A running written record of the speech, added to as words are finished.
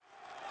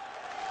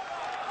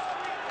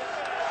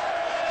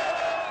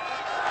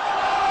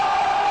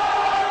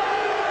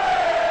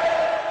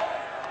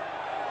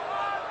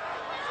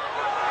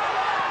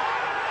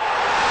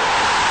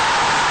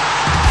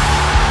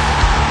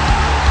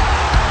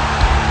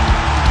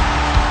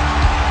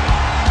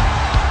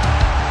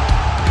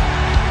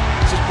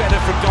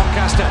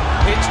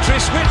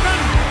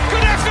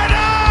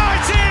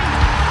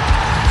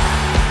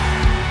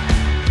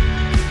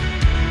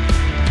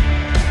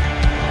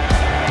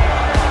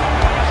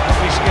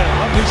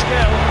with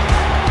skill.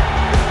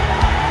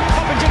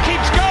 Coppinger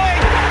keeps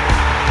going.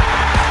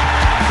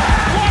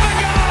 What a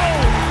goal!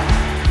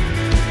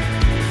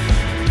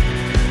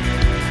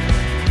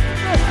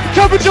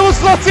 Coppinger will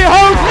slot it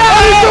home,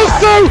 and he does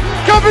so!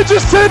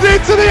 Coppinger turned it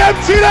into the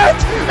empty net!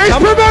 It's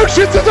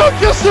promotion to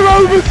Doncaster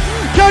Rovers!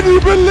 Can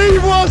you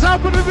believe what's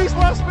happened in this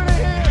last minute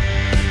here?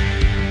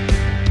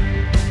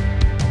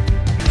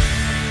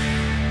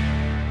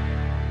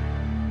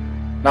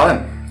 Now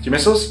then, do you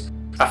miss us?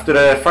 After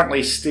a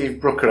frankly Steve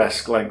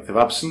Brooker-esque length of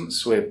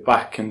absence, we're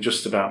back and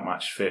just about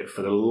match fit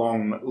for the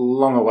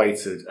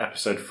long-awaited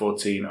episode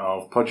 14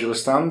 of Podular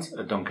Stand,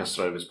 a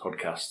Doncaster Rovers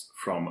podcast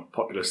from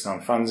Podular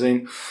Stand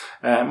fanzine.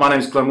 My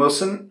name's Glen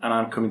Wilson, and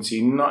I'm coming to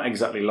you not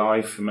exactly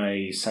live from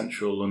a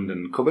central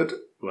London cupboard,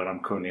 where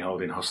I'm currently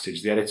holding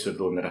hostage the editor of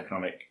the London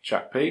Economic,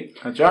 Jack Peat.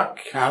 Hi,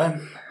 Jack.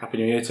 Alan. Happy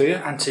New Year to you.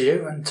 And to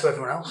you, and to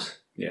everyone else.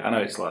 Yeah, I know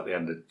it's like the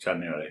end of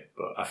January,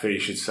 but I feel you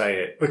should say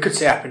it. We could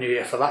say Happy New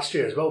Year for last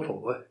year as well,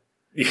 probably.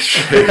 It's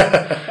true.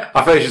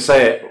 I feel you should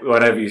say it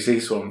whenever you see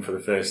someone for the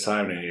first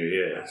time in a new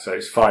year. So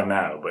it's fine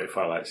now, but if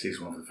I see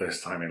someone for the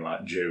first time in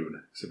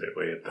June, it's a bit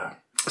weird though.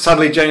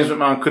 Sadly, James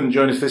McMahon couldn't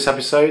join us for this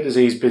episode as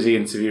he's busy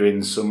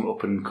interviewing some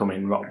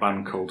up-and-coming rock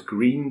band called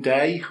Green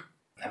Day.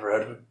 Never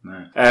heard of him.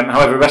 No.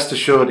 However, rest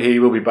assured he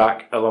will be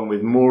back along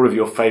with more of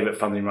your favourite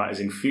fanzine writers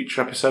in future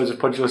episodes of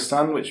Podular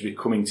Stand, which will be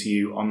coming to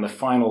you on the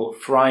final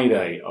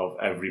Friday of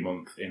every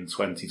month in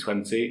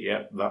 2020.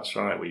 Yep, that's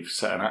right. We've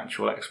set an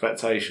actual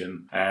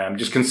expectation.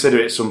 Just consider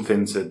it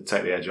something to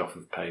take the edge off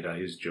of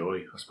payday's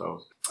joy, I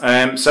suppose.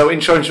 So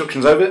intro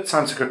instructions over,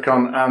 time to crack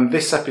on. And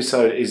this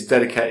episode is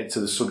dedicated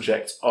to the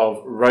subject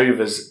of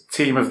Rovers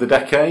Team of the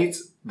Decade,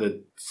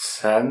 the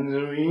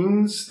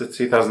Tangerines, the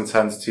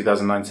 2010 to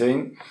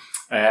 2019.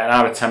 And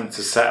our attempt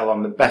to settle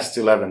on the best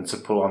 11 to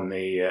pull on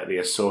the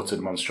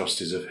assorted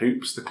monstrosities of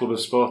hoops the club have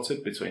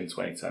sported between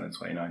 2010 and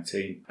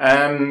 2019.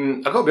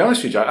 I've got to be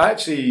honest with you, Jack.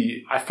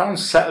 I found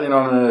settling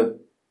on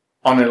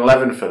an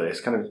 11 for this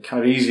kind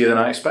of easier than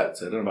I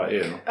expected. I don't know about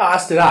you.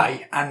 As did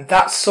I, and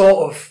that's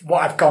sort of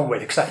what I've gone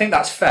with because I think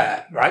that's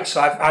fair, right? So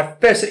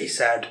I've basically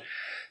said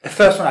the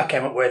first one I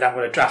came up with, I'm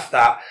going to draft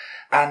that,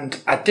 and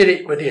I did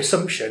it with the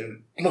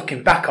assumption,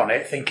 looking back on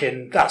it,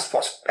 thinking that's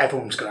what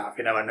everyone's going to have,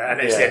 and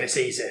it's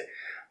easy.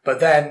 But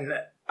then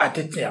I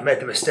made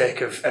the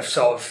mistake of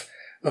sort of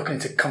looking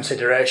into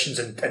considerations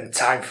and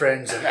time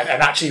frames and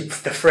actually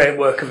the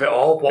framework of it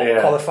all. What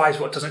qualifies,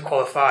 what doesn't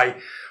qualify.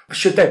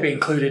 Should they be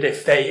included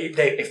if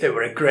they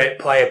were a great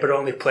player but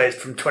only played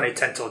from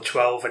 2010 till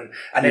 12?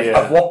 And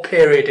of what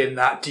period in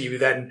that do you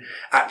then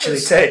actually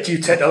take? Do you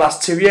take the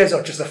last 2 years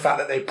or just the fact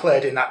that they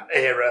played in that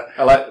era?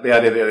 I like the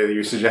idea that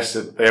you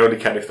suggested they only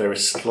can if they were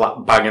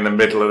slap bang in the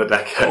middle of the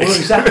decade. Oh,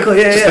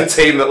 exactly, yeah. Just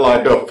the team that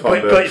lined up on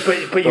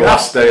the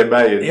last day of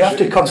May. You have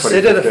to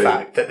consider the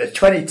fact that the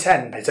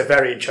 2010 is a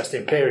very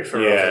interesting period for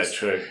Rovers. Yeah,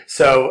 true.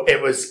 So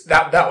it was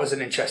that was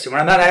an interesting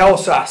one. And then I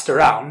also asked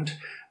around,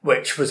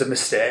 which was a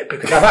mistake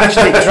because I've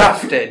actually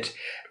drafted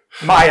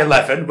my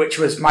 11, which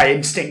was my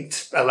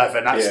instinct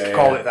 11,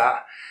 call it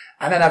that.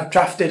 And then I've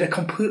drafted a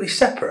completely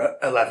separate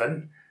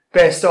 11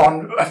 based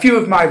on a few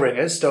of my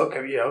ringers.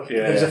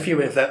 There's a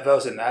few of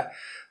those in there,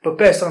 but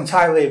based on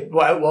entirely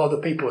what other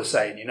people were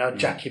saying.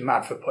 Jack, you're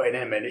mad for putting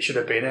him in. It should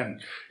have been him.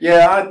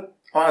 Yeah,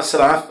 I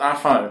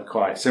found it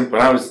quite simple.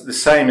 I was the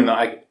same in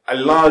that I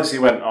largely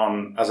went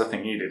on, as I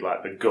think you did,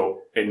 like the gut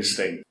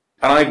instinct.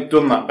 And I've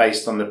done that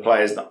based on the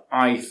players that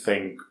I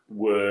think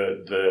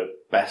were the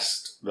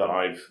best that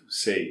I've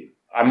seen.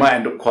 I might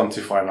end up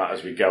quantifying that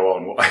as we go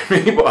on,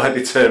 what I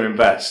determine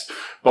best.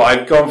 But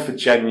I've gone for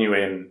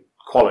genuine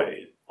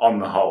quality on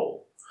the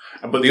whole.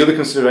 But the other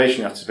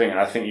consideration you have to think,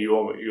 and I think you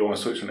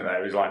almost touched on it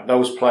there, is like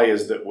those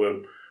players that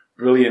were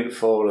brilliant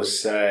for us,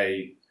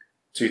 say,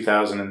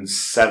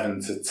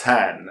 2007 to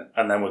 10,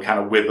 and then were kind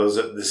of with us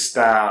at the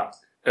start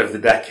of the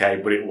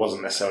decade, but it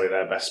wasn't necessarily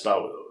their best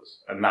spell with us.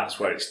 And that's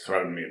where it's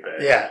thrown me a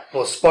bit. Yeah,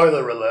 well,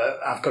 spoiler alert,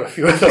 I've got a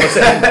few of those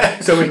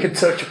in, so we can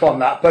touch upon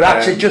that. But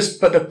actually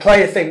but the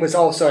player thing was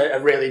also a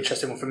really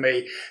interesting one for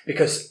me,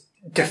 because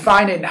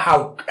defining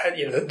how,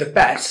 the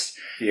best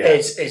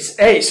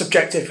it's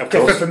subjective,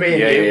 different for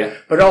me and you,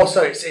 but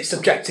also it's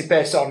subjective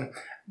based on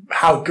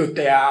how good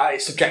they are,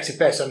 it's subjective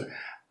based on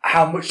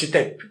how much did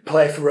they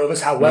play for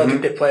Rovers? How well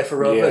did they play for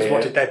Rovers?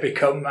 What did they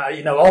become?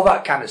 All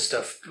that kind of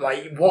stuff.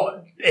 Like,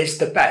 what is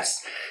the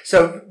best?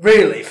 So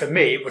really, for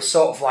me, it was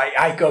sort of like,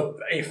 I go,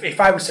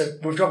 if I was to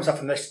withdraw myself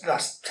from this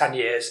last 10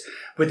 years,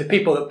 with the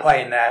people that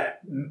play in there,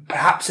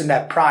 perhaps in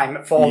their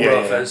prime for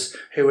Rovers,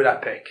 who would I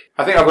pick?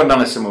 I think I've gone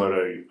down a similar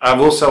route. I've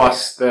also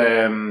asked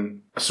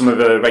some of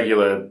the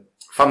regular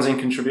fanzine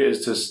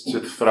contributors to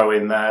throw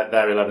in their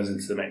 11s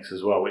into the mix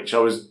as well, which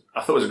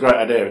I thought was a great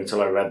idea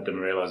until I read them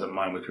and realised that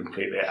mine were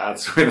completely at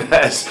odds with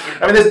theirs.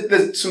 I mean,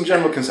 there's some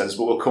general consensus,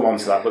 but we'll come on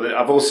to that. But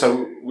I've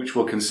also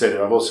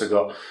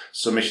got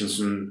submissions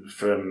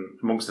from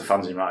amongst the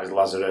fanzine writers,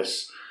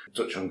 Lazarus,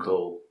 Dutch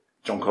Uncle,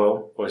 John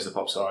Coyle, voice of the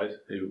pop side,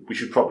 who we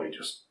should probably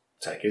just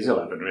take his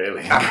 11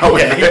 really, and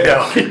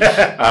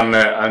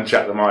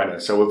check the minor.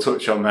 So we'll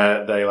touch on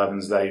the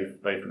 11s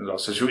they've put as well.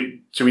 So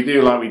should we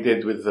do like we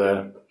did with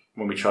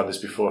when we tried this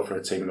before for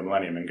a team in the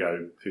Millennium and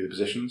go through the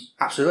positions?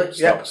 Absolutely.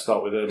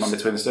 Start with the man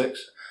between the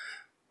sticks.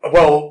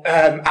 Well,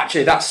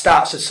 actually, that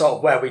starts as sort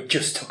of where we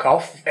just took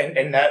off.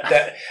 In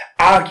that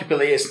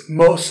arguably his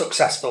most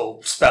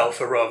successful spell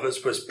for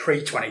Rovers was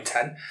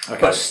pre-2010,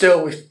 but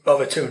still with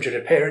over 200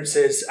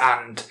 appearances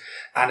and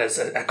as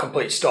a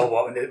complete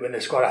stalwart in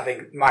the squad. I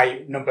think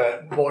my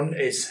number 1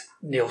 is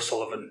Neil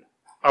Sullivan.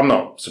 I'm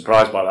not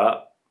surprised by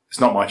that. It's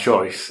not my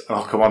choice, and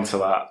I'll come on to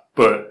that.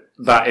 But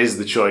that is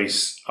the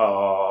choice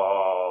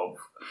of,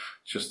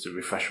 just to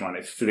refresh my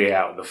mind, 3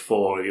 out of the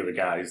 4 of the other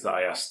guys that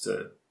I asked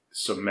to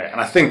submit. And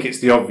I think it's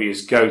the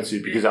obvious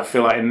go-to because I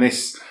feel like in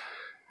this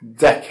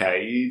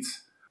decade,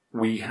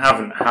 we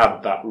haven't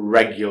had that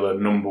regular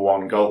number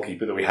 1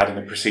 goalkeeper that we had in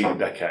the preceding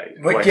decade.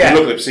 If you look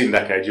at the preceding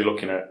decade, you're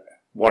looking at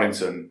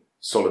Warrington,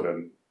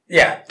 Sullivan.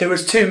 Yeah, there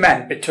was 2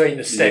 men between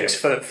the sticks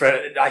for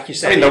like you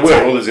said. I mean, there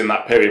were others in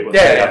that period, but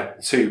they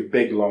had 2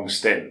 big, long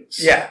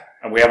stints. Yeah.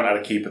 And we haven't had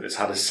a keeper that's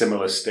had a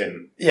similar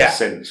stint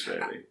since,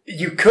 really.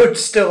 You could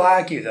still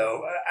argue,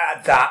 though,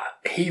 that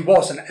he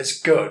wasn't as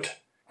good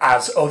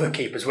as other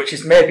keepers, which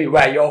is maybe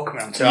where you're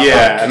coming on to.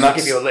 And to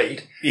give you a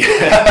lead.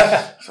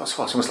 Yeah. That's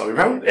almost like we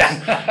wrote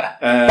this.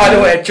 By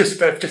the way, just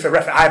for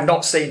reference, I have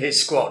not seen his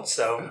squad,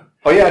 so...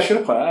 Oh, yeah, I should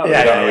have pointed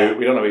out.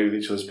 We don't know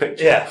each other's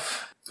pictures. Yeah.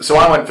 So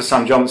I went for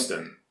Sam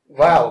Johnston.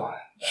 Wow.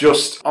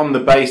 Just on the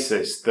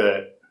basis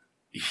that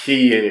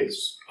he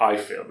is, I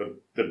feel,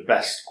 the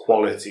best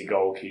quality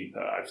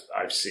goalkeeper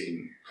I've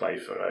seen play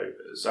for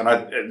Rovers.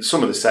 And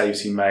some of the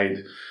saves he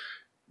made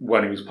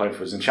when he was playing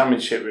for us in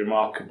Championship were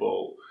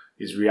remarkable.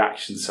 His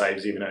reaction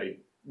saves, even at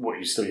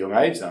he's still young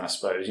age now, I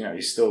suppose. You know,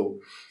 he's still,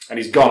 and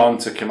he's gone on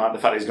to command. The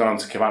fact that he's gone on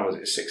to command, was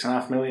it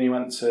 $6.5 million he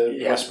went to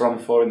West Brom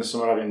for in the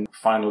summer, having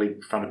finally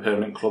found a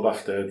permanent club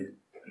after,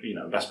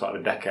 the best part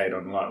of a decade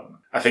on loan.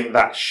 I think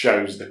that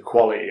shows the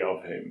quality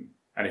of him.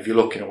 And if you're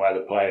looking at where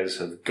the players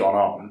have gone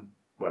on,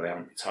 where they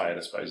haven't retired,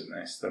 I suppose, in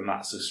this, then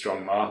that's a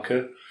strong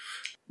marker.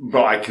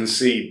 But I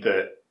concede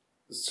that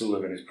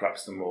Sullivan is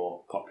perhaps the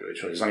more popular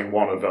choice. There's only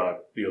one of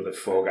the other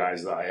 4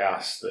 guys that I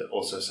asked that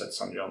also said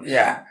Sam Johnson.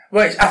 Yeah,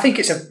 well, I think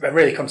it's a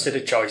really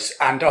considered choice,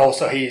 and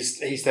also he's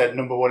the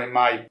number 1 in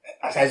my,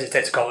 I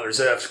hesitate to call it a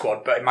reserve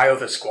squad, but in my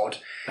other squad,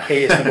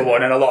 he is number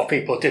 1, and a lot of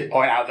people did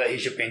point out that he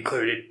should be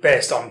included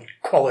based on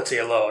quality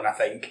alone, I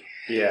think.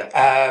 Yeah.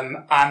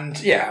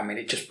 I mean,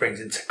 it just brings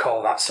into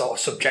call that sort of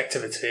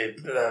subjectivity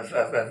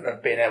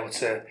of being able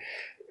to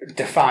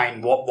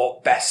define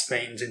what best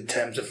means in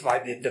terms of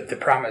like the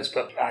parameters,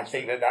 but I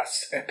think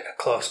that's a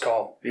close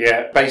call.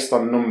 Yeah, based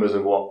on numbers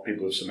of what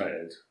people have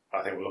submitted,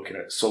 I think we're looking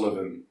at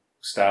Sullivan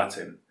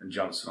starting and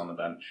Johnson on the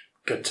bench.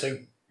 Good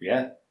too.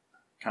 Yeah,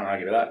 can't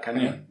argue with that,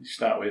 can you? You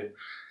start with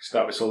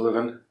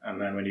Sullivan,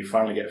 and then when you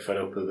finally get fed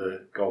up with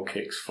the goal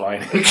kicks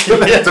flying into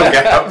the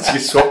dugouts, you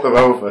swap them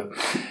over.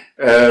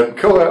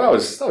 Cool. That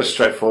was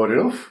straightforward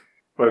enough.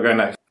 Where are we going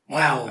next?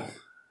 Wow.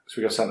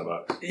 So we go centre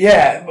back.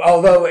 Yeah,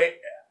 although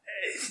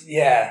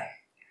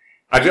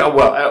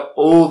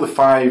all the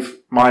 5,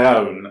 my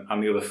own,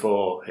 and the other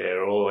 4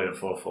 here are all in a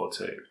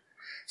 4-4-2.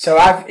 So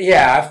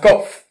I've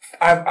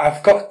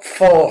got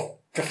 4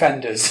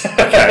 defenders.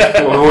 Okay,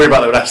 we'll worry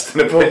about the rest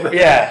in a bit.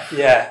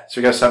 Yeah.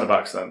 So we go centre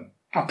backs then.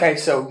 Okay,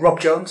 so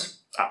Rob Jones.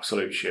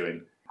 Absolute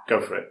shoe-in.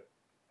 Go for it.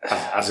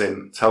 As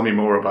in, tell me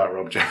more about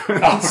Rob Jones.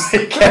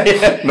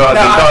 Okay. Not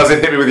as in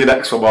hit me with your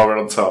next one while we're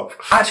on top.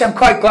 Actually, I'm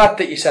quite glad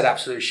that you said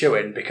absolute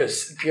shoe-in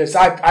because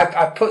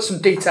I put some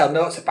detailed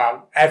notes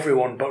about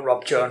everyone but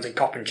Rob Jones and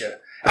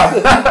Coppinger.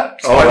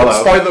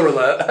 Spoiler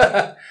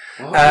alert.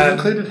 Well, you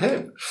included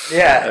him.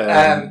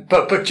 Yeah,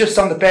 but just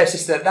on the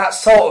basis that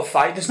sort of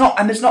fight, there's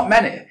not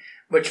many,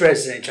 which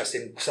raises an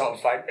interesting sort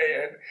of fight.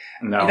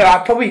 No.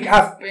 I probably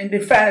have, in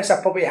fairness,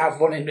 I probably have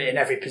one in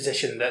every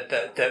position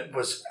that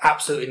was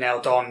absolutely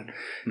nailed on,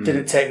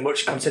 didn't take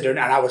much considering,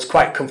 and I was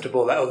quite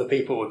comfortable that other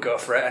people would go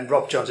for it, and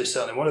Rob Jones is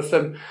certainly one of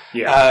them.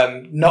 Yeah.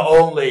 Not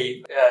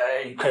only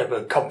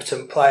incredibly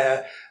competent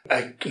player,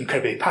 an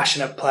incredibly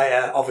passionate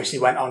player, obviously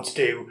went on to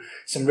do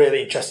some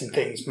really interesting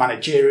things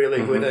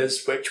managerially with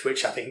us,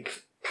 which I think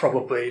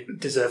probably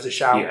deserves a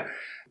shout. Yeah.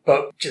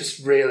 But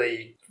just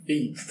really...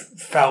 He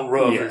felt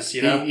Rovers,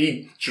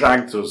 He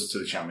dragged us to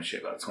the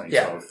Championship that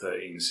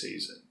 2012-13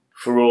 season.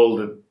 For all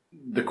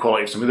the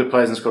quality of some of the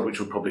players in the squad, which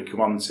we'll probably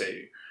come on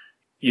to,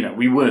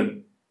 we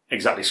weren't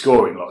exactly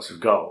scoring lots of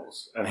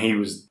goals. And he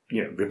was,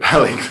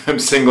 repelling them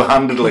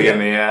single-handedly in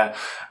the air.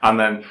 And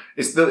then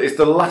it's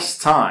the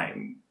last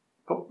time,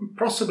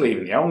 possibly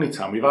even the only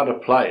time, we've had a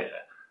player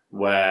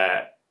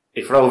where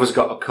if Rovers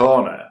got a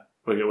corner,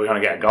 we're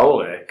going to get a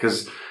goal here.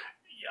 Because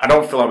I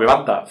don't feel like we've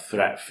had that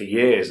threat for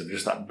years of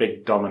just that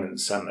big dominant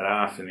centre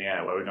half in the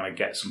air where we're going to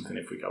get something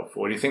if we go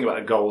forward. You think about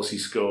the goals he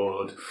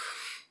scored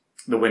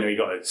the winner he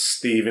got at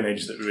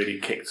Stevenage that really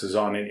kicked us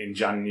on in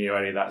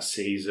January that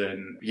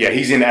season. Yeah,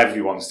 he's in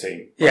everyone's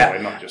team, by the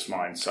way, not just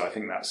mine. So I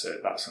think that's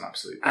an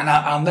absolute. And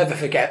I'll never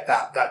forget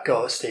that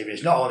goal at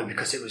Stevenage, not only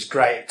because it was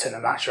great, turn the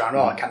match around,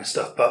 all that kind of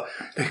stuff, but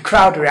the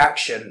crowd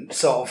reaction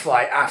sort of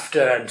like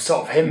after and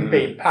sort of him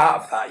being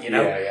part of that, you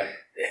know. Yeah.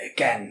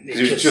 Again,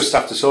 it was just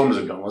after Somers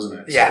had gone,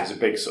 wasn't it? So it was a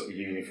big sort of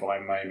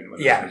unifying moment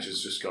when the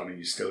manager's just gone and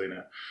you're still in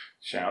a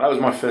shout. That was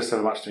my first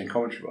ever match doing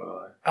commentary, by the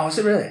way. Oh, was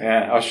it really?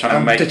 Yeah, I was trying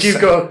to make.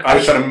 I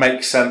was trying to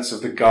make sense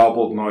of the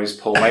garbled noise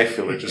Paul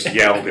Mayfield had just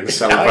yelled in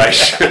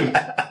celebration.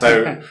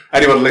 So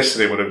anyone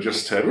listening would have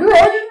just heard, and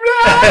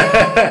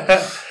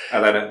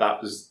then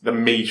that was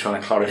me trying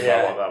to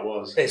clarify what that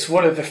was. It's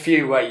one of the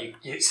few where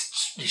you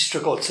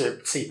struggle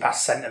to see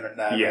past sentiment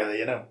there, really,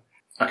 you know.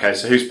 Okay,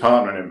 so who's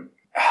partnering him?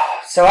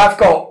 So I've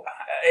got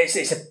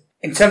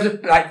in terms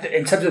of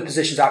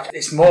positions, actually,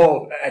 it's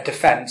more a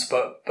defence,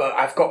 but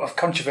I've got a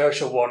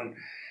controversial one,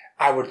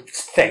 I would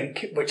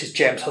think, which is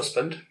James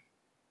Husband.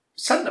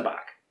 Centre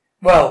back?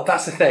 Well,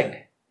 that's the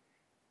thing.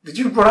 Did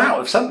you run out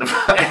of centre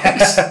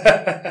backs?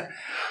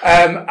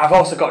 I've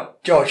also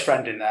got George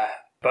Friend in there,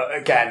 but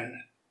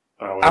again,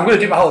 I'm going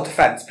to do my whole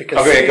defence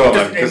because go on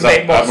then, because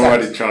I'm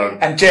already trying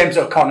to. And James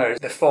O'Connor is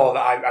the four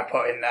that I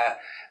put in there.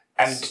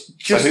 And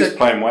just so who's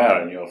playing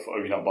where, and you're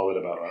not bothered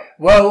about that?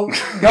 Well,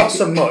 not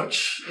so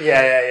much.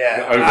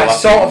 Yeah. I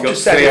sort of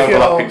just said three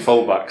overlapping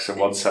fullbacks and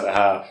one centre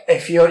half.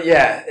 If you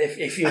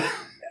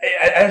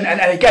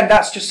and again,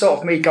 that's just sort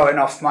of me going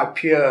off my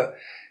pure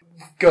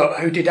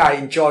gut. Who did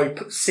I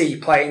see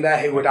playing there?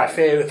 Who would I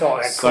fear? Who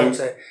thought I'd call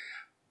to?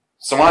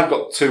 So I've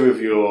got two of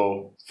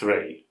your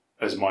three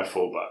as my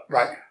fullback.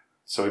 Right.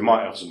 So we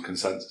might have some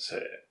consensus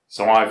here.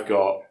 So I've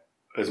got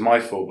as my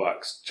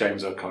fullbacks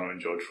James O'Connor and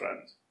George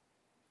Friend.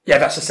 Yeah,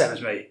 that's the same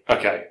as me.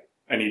 Okay.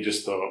 And you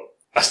just thought,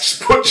 let's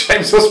just put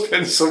James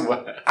Husband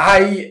somewhere.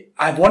 I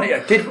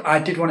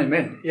did want him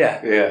in,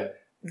 yeah. Yeah.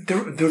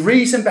 The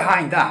reason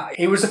behind that,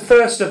 he was the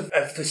first of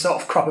the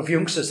sort of crop of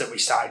youngsters that we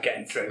started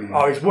getting through.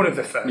 Or he's one of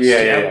the first.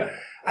 Yeah.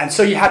 And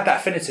so you had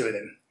that affinity with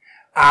him.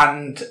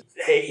 And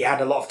he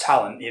had a lot of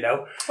talent, you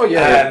know. Oh,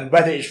 yeah.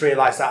 Whether he's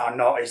realised that or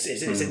not is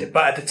it.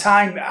 But at the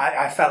time,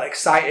 I felt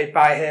excited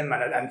by him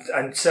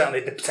and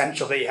certainly the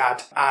potential that he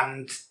had.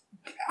 And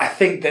I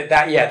think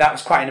that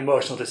was quite an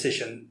emotional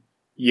decision.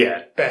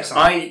 Yeah. Based on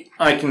I'm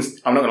not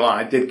going to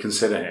lie, I did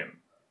consider him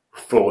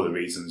for the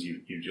reasons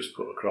you just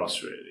put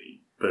across,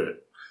 really.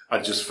 But I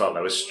just felt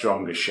there were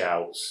stronger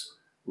shouts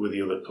with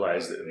the other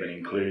players that have been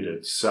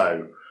included.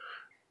 So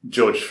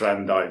George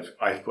Friend,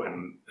 I've put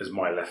him as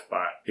my left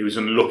back. He was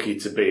unlucky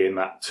to be in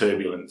that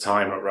turbulent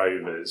time at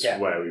Rovers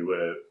where we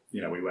were,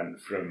 we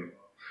went from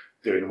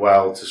doing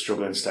well to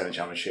struggling to stay in the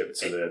Championship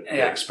to the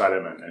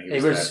experiment, and he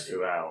was there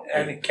throughout.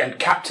 And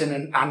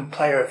captain and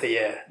player of the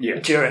year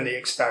during the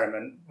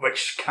experiment,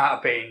 which can't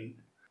have been.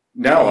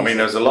 No, I mean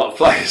there was a lot of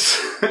players.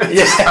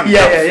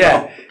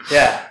 Yeah,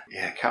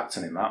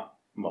 captain in that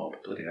mob,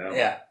 bloody hell.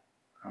 Yeah,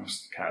 that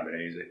can't have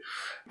been easy.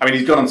 I mean,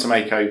 he's gone on to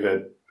make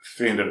over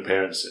 300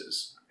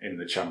 appearances in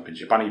the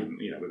Championship, and even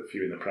with a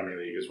few in the Premier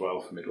League as well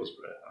for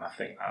Middlesbrough. And I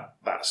think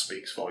that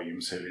speaks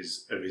volumes of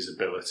his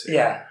ability.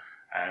 Yeah.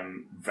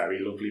 Very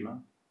lovely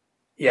man.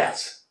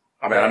 Yes.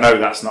 I mean, I know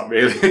that's not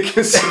really a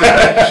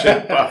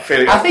consideration, but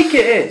I think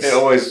it is. It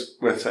always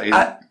worth saying.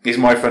 He's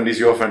my friend, he's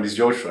your friend, he's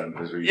George friend,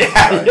 as we say.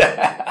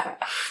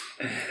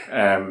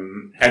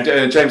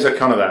 And James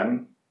O'Connor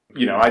then,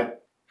 I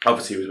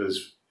obviously was with us.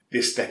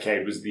 This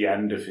decade was the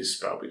end of his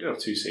spell. We did have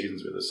 2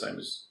 seasons with us, same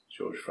as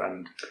George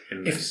Friend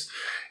in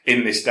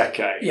this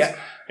decade. Yeah.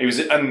 He was,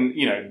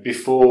 and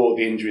before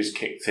the injuries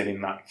kicked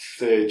in that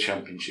 3rd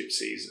Championship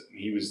season,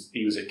 he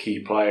was a key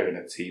player in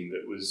a team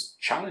that was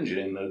challenging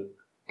in the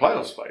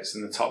playoff space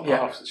in the top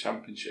half of the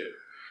Championship.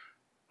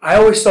 I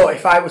always thought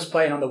if I was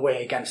playing on the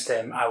wing against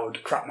him, I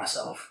would crap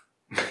myself.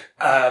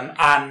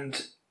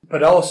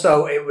 But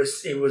also it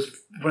was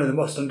one of the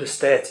most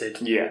understated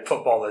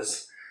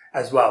footballers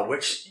as well,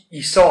 which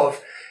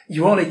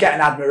you only get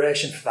an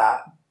admiration for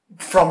that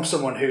from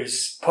someone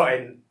who's put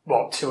in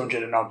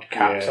 200 and odd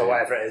caps or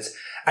whatever it is,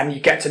 and you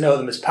get to know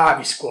them as part of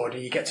your squad,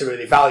 and you get to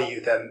really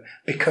value them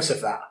because of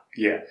that.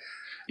 Yeah.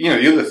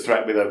 The other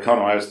threat with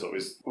O'Connor, I always thought,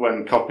 was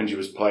when Coppinger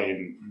was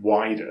playing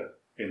wider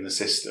in the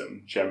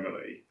system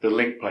generally, the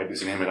link play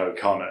between him and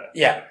O'Connor.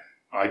 Yeah.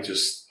 I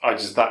just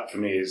that for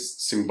me is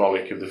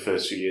symbolic of the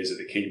first few years at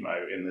the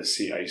Chemo in the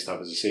seat I used to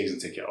have as a season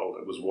ticket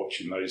holder, was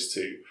watching those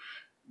two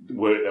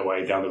work their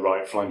way down the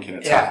right flank in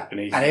attack.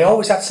 Yeah. And he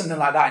always had something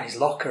like that in his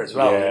locker as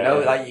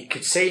well. Like you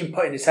could see him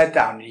putting his head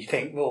down and you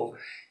think, well,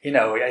 I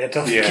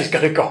don't think he's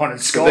going to go on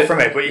and score from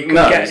it, but you could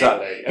get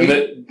exactly. it.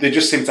 And they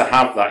just seem to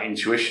have that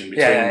intuition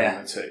between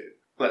them the two.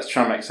 Let's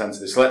try and make sense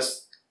of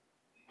this.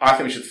 I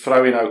think we should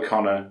throw in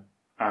O'Connor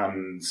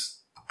and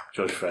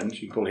George Friend. You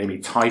can probably hear me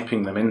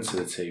typing them into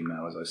the team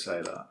now as I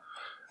say that.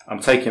 I'm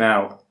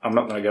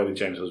not going to go with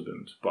James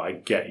Husband, but I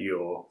get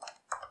your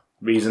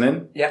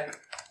reasoning. Yeah.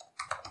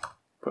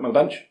 Put him on the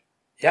bench?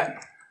 Yeah.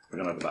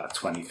 We're going to have about a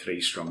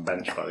 23 strong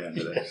bench by the end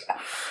of this.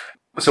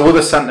 So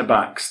other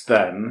centre-backs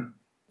then,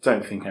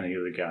 don't think any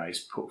other guys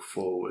put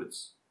forward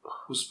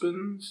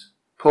husbands.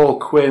 Paul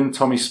Quinn,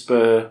 Tommy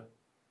Spur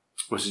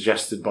were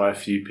suggested by a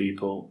few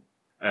people.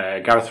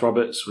 Gareth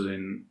Roberts was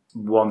in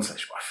one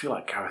section. I feel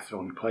like Gareth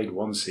only played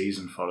one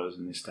season for us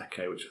in this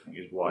decade, which I think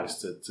is wise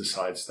to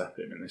sidestep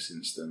him in this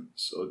instance.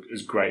 So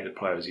as great a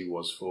player as he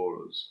was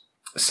for us.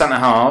 Centre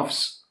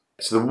halves.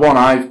 So the one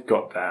I've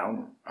got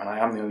down, and I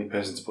am the only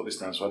person to put this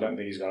down, so I don't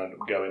think he's going to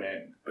end up going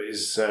in, but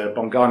is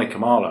Bongani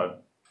Kamalo.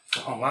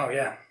 Oh, wow,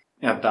 yeah.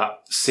 He had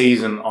that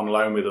season on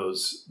loan with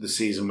us, the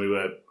season we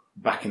were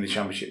back in the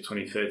Championship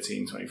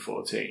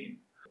 2013-2014.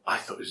 I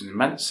thought he was an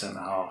immense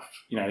centre-half.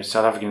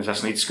 South African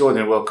international. He'd scored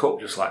in a World Cup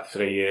just like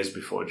 3 years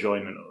before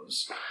joining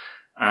us.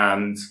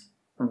 And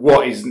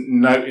what is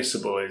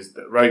noticeable is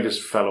that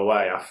Rovers fell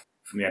away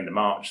from the end of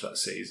March that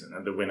season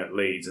and the win at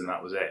Leeds, and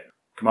that was it.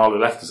 Kamala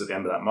left us at the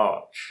end of that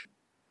March.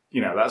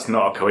 That's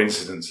not a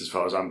coincidence as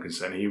far as I'm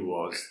concerned. He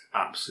was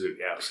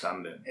absolutely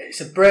outstanding.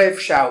 It's a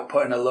brave shout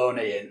putting a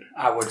loanee in,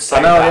 I would say.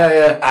 I know,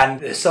 yeah. And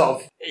the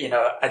sort of,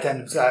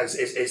 identifies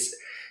is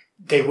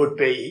they would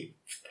be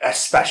a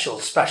special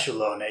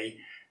loanee,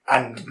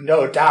 and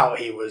no doubt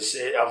he was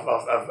of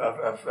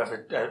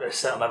a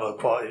certain level of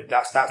quality.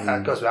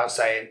 That goes without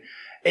saying.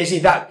 Is he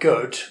that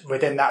good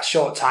within that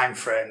short time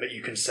frame that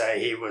you can say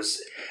he was?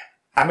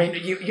 I mean,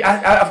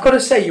 I've got to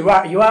say you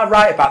are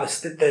right about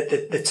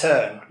the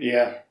turn.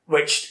 Yeah.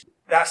 Which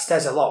that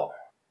says a lot.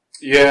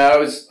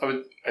 Yeah,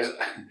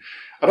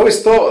 I'd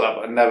always thought of that,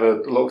 but I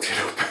never looked it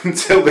up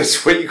until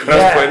this week when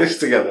I was putting this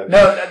together.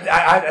 No,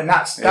 and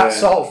that's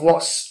sort of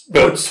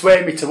would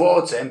sway me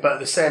towards him, but at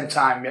the same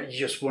time, you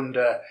just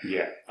wonder.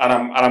 Yeah, and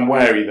I'm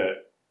wary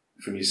that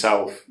from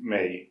yourself,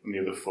 me, and the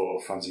other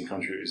 4 fanzine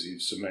contributors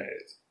who've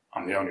submitted,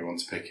 I'm the only one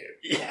to pick him.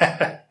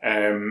 Yeah.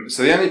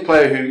 So the only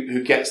player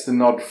who gets the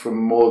nod from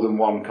more than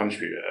one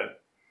contributor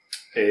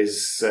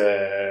is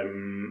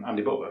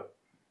Andy Butler.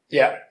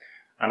 Yeah.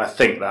 And I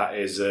think that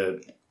is a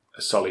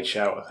solid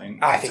shout,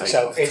 I think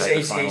so.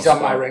 He's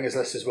on my ringers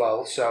list as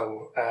well.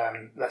 So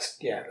let's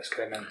get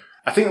him in.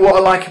 I think what I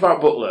like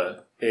about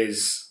Butler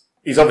is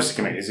he's obviously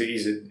committed.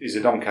 He's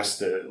a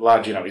Doncaster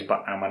lad. He's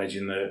back now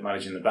managing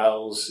the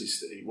Bells.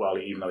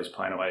 Even though he's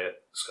playing away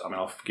at,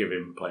 I'll forgive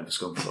him playing for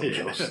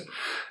Scunthorpe,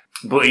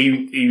 but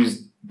he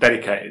was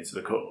dedicated to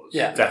the cause.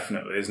 Yeah,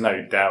 definitely. There's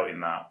no doubt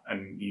in that,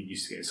 and he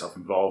used to get himself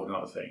involved in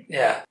that thing.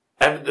 Yeah,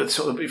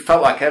 it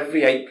felt like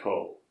every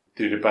April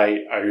the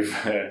debate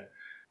over.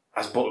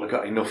 Has Butler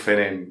got enough in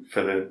him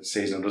for the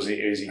season?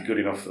 Is he good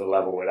enough for the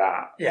level we're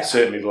at? Yeah.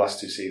 Certainly the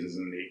last 2 seasons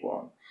in League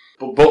One.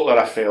 But Butler,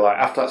 I feel like,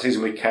 after that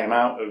season we came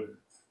up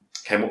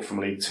from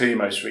League Two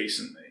most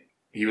recently,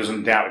 he was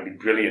undoubtedly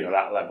brilliant at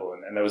that level.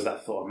 And there was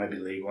that thought, maybe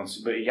League One.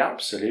 But he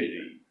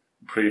absolutely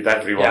proved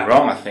everyone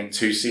wrong, I think,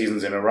 2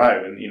 seasons in a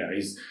row. And,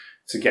 he's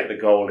to get the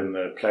goal in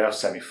the playoff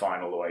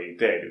semi-final the way he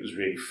did, it was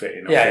really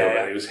fitting. I feel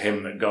that it was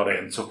him that got it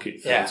and took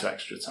it through to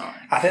extra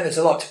time. I think there's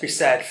a lot to be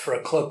said for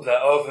a club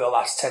that over the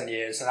last 10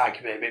 years, and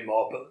arguably a bit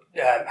more, but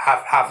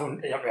have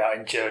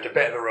endured a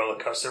bit of a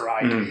rollercoaster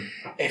ride.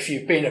 If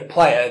you've been a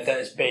player that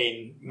has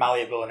been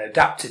malleable and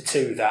adapted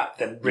to that,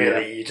 then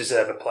really you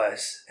deserve a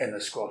place in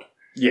the squad.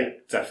 Yeah,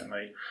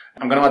 definitely.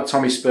 I'm going to add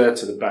Tommy Spur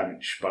to the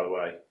bench, by the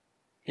way.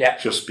 Yeah.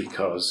 Just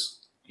because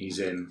he's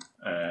in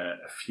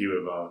a few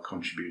of our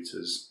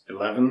contributors'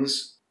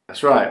 11s.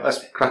 That's right.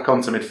 Let's crack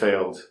on to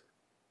midfield.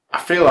 I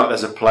feel like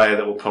there's a player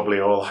that we'll probably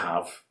all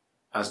have.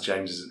 As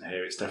James isn't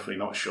here, it's definitely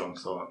not Sean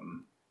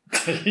Thornton.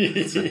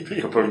 To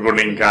pick up a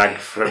running gag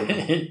from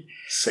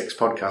 6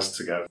 podcasts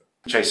ago.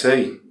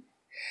 JC.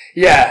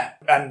 Yeah,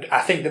 and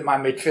I think that my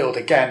midfield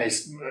again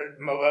is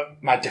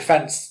my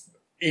defence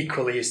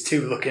equally is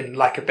too looking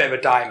like a bit of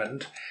a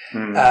diamond.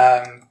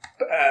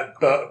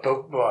 But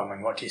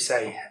what do you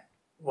say?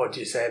 What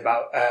do you say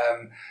about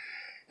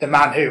the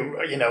man who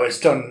has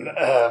done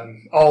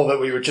all that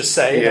we were just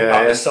saying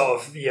about the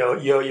sort of yo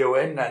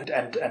in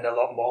and a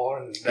lot more?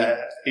 And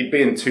he'd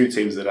be in 2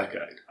 teams of the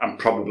decade, and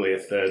probably a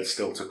 3rd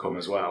still to come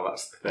as well.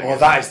 That's the thing. Well,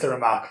 that is the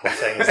remarkable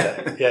thing, isn't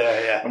it?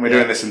 Yeah. And we're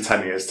doing this in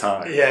 10 years'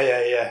 time.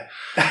 Yeah.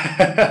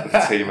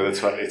 The team of the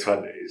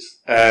 2020s.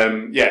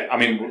 I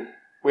mean,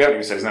 we haven't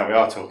even said his name. We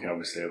are talking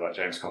obviously about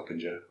James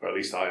Coppinger, or at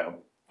least I am.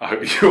 I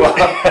hope you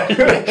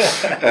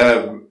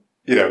are.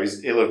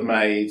 He'll have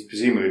made,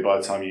 presumably by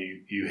the time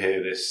you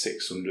hear this,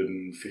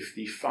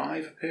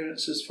 655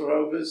 appearances for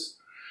Rovers.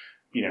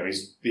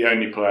 He's the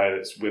only player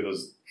that's with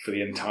us for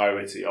the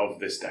entirety of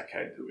this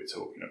decade that we're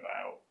talking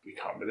about.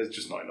 There's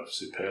just not enough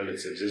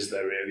superlatives, is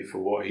there really, for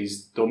what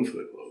he's done for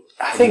the club?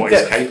 I think what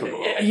that, he's capable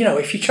of.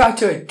 If you try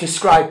to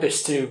describe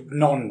this to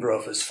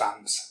non-Rovers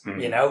fans,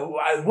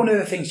 one of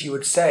the things you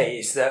would say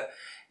is that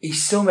he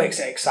still makes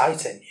it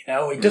exciting,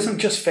 He doesn't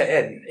just fit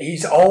in.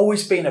 He's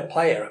always been a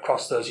player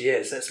across those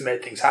years that's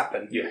made things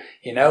happen,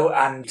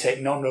 and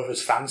take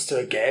non-Rovers fans to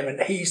a game,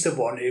 and he's the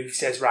one who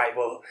says, right,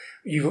 well,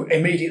 you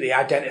immediately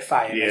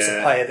identify him as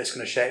a player that's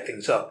going to shake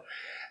things up.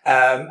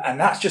 And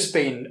that's just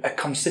been a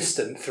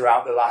consistent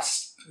throughout the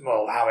last,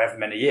 however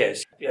many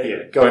years.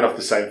 Going off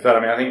the same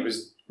thread, I think it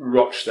was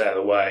Rochdale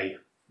away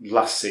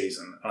last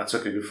season, and I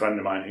took a good friend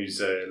of mine who's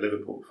a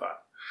Liverpool fan,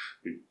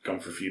 we'd gone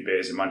for a few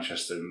beers in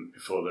Manchester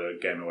before the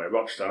game away at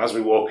Rochdale. And as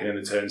we were walking in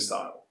the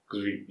turnstile,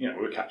 because we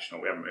were catching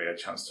up, we haven't really had a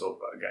chance to talk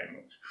about the game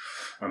much.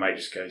 My mate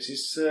just goes,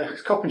 "Is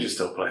Coppinger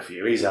still play for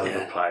you? He's a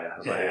hell of a player." I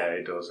was like, "Yeah,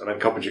 he does." And then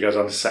Coppinger goes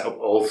on to set up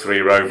all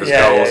 3 Rovers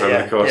goals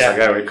over the course of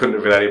the game. It couldn't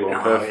have been any more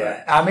perfect.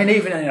 Yeah. I mean,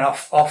 even in an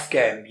off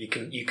game, you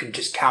can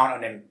just count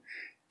on him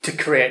to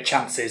create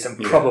chances and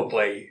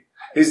probably.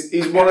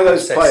 He's one of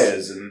those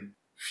players, and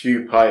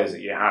few players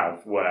that you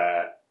have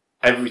where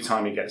every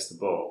time he gets the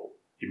ball,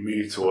 you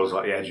move towards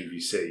like the edge of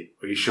your seat,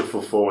 or you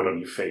shuffle forward on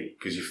your feet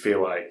because you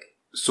feel like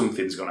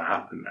something's going to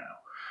happen now.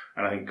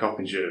 And I think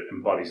Coppinger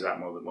embodies that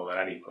more than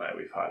any player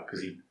we've had,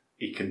 because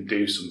he can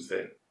do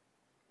something.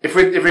 If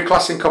we're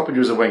classing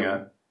Coppinger as a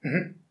winger,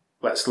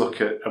 let's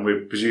look at, and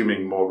we're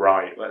presuming more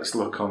right, let's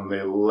look on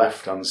the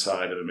left-hand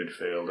side of the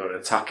midfield, or an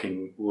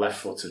attacking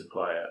left-footed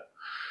player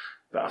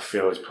that I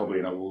feel is probably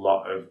in a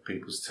lot of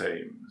people's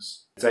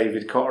teams.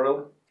 David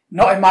Cotterill?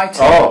 Not in my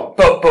team,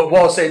 but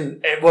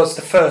it was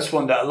the first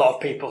one that a lot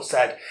of people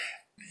said,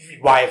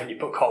 "Why haven't you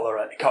put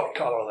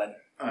Cotterill in?"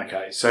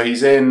 Okay, so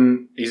he's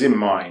in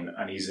mine,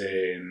 and he's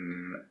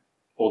in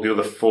all the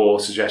other 4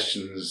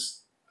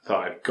 suggestions that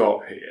I've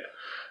got here.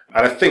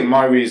 And I think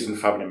my reason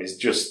for having him is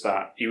just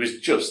that he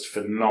was just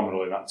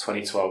phenomenal in that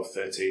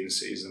 2012-13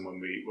 season when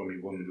we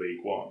won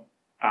League One.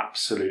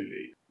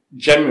 Absolutely.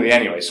 Generally,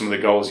 anyway, some of the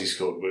goals he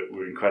scored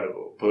were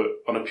incredible. But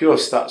on a pure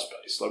stats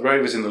base, like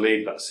Rovers in the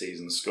league that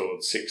season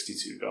scored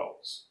 62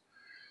 goals.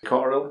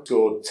 Cotterill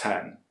scored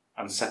 10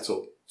 and set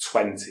up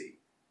 20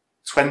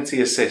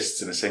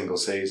 assists in a single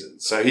season.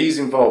 So he's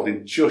involved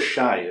in just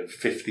shy of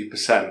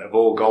 50% of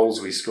all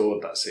goals we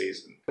scored that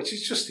season, which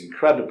is just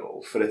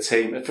incredible for a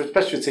team,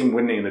 especially a team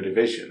winning in the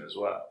division as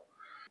well.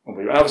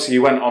 And obviously, he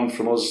went on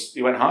from us,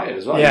 he went higher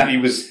as well. Yeah. He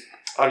was,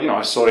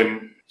 I saw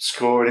him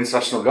score an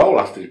international goal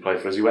after he played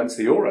for us. He went to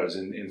the Euros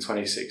in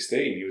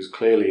 2016. He was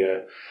clearly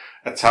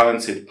a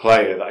talented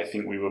player that I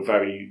think we were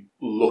very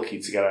lucky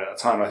to get at that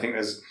time. I think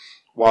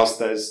whilst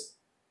there's,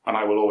 and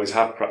I will always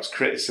have perhaps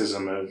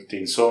criticism of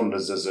Dean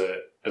Saunders as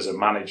a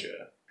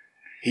manager,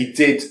 he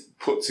did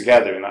put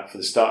together for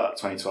the start of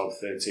that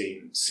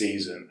 2012-13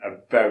 season a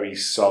very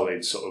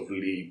solid sort of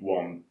League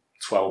One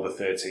 12 or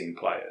 13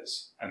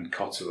 players, and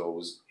Cotterill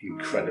was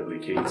incredibly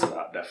key to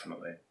that,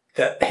 definitely.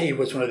 That he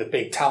was one of the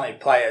big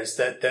talented players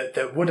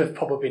that would have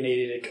probably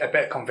needed a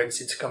bit of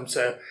convincing to come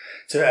to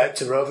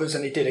Rovers,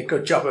 and he did a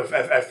good job of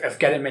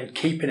getting him in,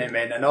 keeping him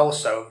in, and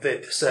also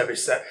the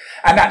service that.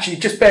 And actually,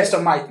 just based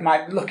on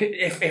my look at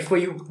if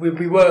we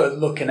were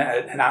looking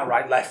at an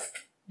outright left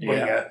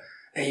winger,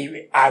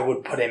 I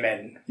would put him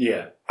in.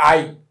 Yeah,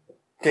 I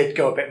did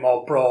go a bit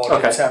more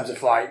broad in terms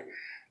of like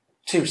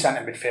 2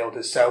 centre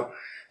midfielders. So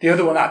the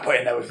other one I put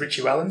in there was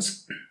Richie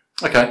Wellens.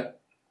 Okay,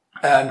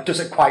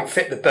 doesn't quite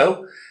fit the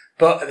bill.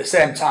 But at the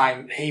same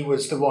time, he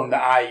was the one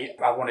that I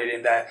wanted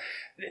in there.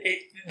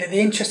 The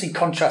interesting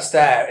contrast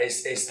there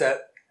is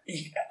that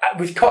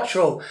with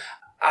Cotterill,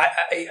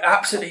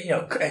 absolutely,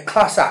 a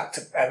class act,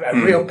 a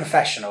real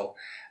professional,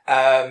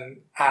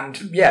 and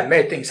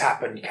made things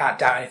happen. You can't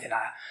doubt anything.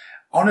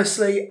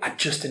 Honestly, I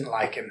just didn't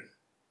like him.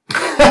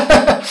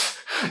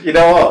 You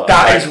know what?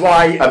 That is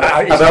why.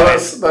 I know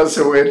that's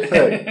a weird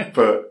thing,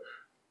 but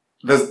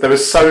there were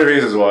so many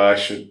reasons why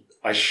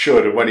I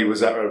should, and when he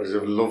was at Rovers,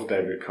 have loved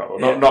David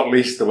Cotterill. Not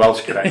least the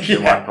Welsh connection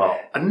on my part.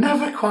 I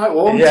never quite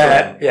warmed to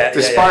him.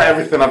 Despite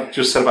everything I've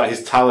just said about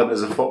his talent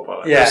as a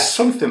footballer. There's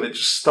something that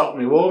just stopped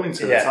me warming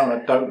to the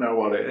talent. I don't know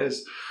what it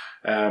is.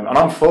 And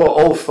I'm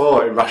all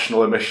for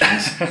irrational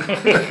emissions.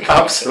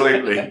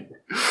 Absolutely.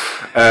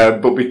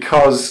 But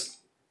because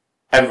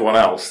everyone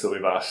else that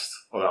we've asked,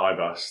 or that I've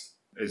asked,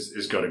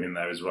 is got him in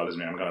there as well as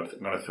me, I'm going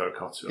to throw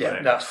Cotterill in.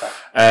 Yeah, that's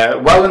fair.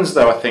 Wellens,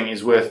 though, I think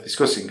is worth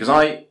discussing, because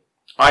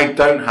I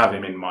don't have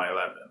him in my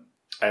 11,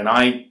 and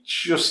I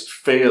just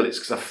feel it's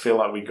because I feel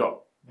like we got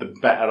the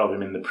better of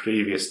him in the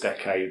previous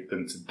decade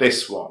than to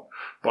this one.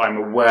 But I'm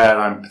aware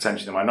I'm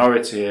potentially the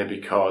minority here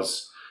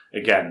because,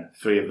 again,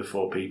 3 of the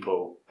 4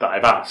 people that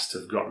I've asked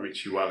have got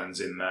Richie Wellens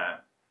in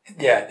there.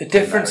 Yeah, the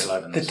difference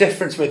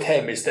with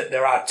him is that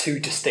there are 2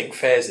 distinct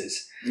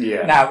phases.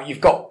 Yeah. Now,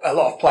 you've got a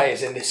lot of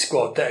players in this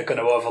squad that are going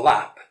to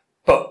overlap,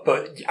 but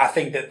I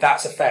think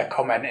that's a fair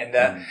comment in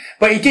there.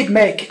 But he did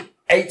make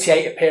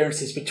 88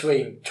 appearances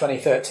between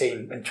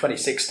 2013 and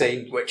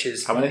 2016, which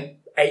is... How many?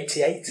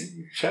 88.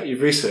 Chat,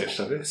 you've researched,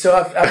 have you? So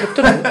I've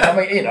done,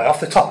 off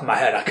the top of my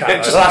head, I can't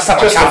remember.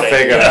 Just a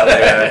figure out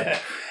there.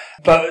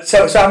 But,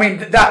 so I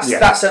mean, that's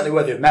certainly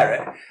worthy of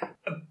merit.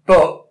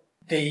 But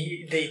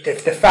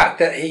the fact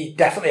that he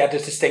definitely had a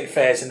distinct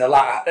phase in the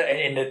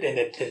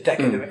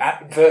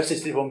decade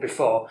versus the one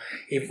before,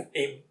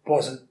 it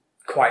wasn't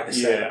quite the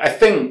same. Yeah, I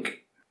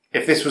think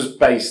if this was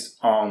based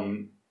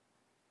on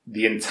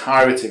the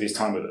entirety of his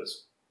time with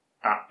us,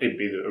 it'd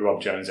be the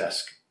Rob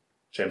Jones-esque,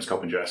 James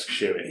Coppinger-esque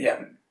shoe-in.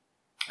 Yeah.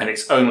 And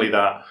it's only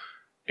that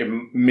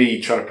in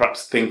me trying to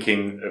perhaps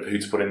thinking of who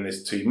to put in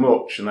this too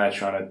much, and they're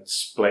trying to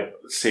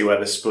see where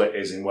the split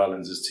is in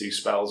Wellens' 2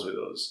 spells with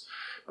us.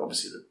 But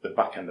obviously the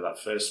back end of that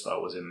first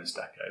spell was in this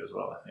decade as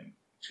well, I think,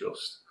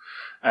 just.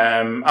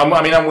 I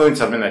mean, I'm willing to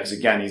have him in there because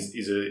again,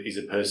 he's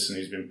a person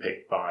who's been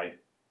picked by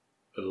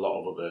a lot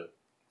of other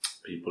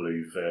people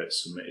who've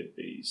submitted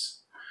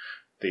these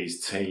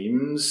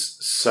teams.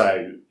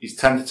 So he's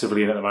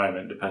tentatively in at the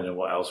moment, depending on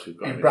what else we've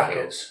got in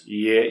brackets.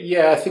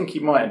 Yeah, I think he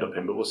might end up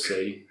in, but we'll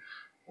see.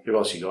 Who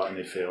else you got in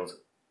midfield?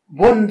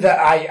 One that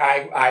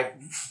I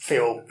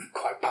feel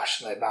quite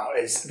passionately about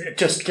is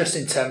just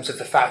in terms of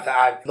the fact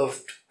that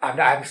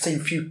I've seen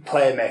few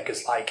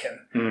playmakers like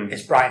him.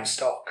 Is Brian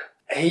Stock.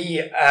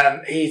 He's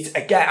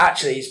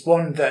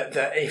one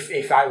that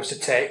if I was to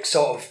take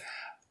sort of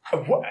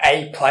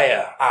a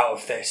player out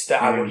of this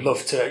that I would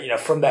love to,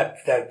 from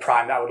their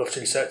prime, that I would love to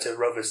insert to the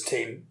Rovers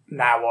team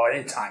now or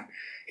any time.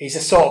 He's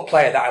the sort of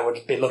player that I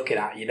would be looking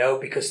at,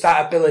 because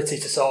that ability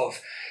to sort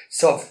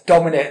of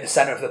dominate the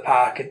centre of the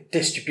park and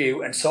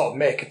distribute and sort of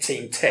make a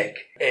team tick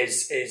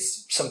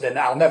is something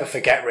that I'll never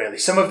forget, really.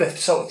 Some of the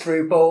sort of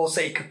through balls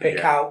that he could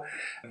pick out,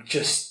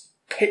 just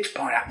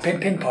pinpoint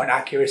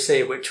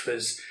accuracy, which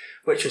was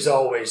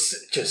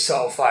always just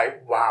sort of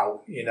like,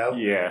 wow,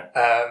 Yeah.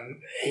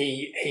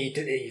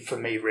 He for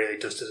me really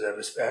does deserve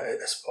a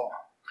spot.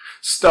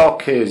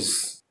 Stock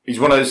he's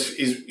one of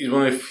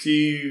the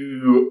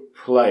few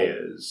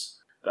players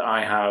that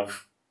I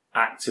have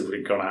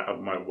actively gone out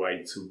of my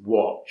way to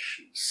watch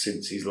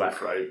since he's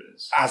left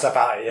Rovers. As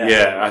about, yeah.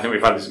 Yeah, I think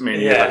we've had this, me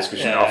and you had a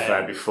discussion off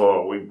there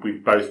before.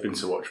 We've both been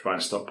to watch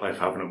Brian Stock play for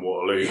Havant and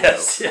Waterloo.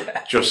 Yes,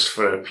 yeah. Just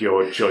for a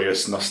pure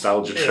joyous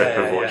nostalgia trip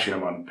of watching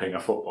him on ping a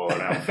football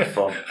around for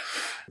fun.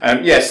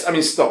 Yes, I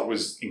mean, Stock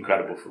was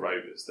incredible for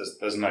Rovers.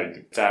 There's no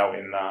doubt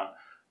in that.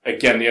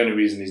 Again, the only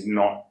reason he's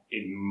not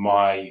in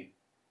my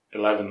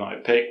 11 that I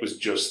picked was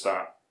just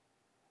that,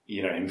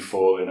 him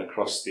falling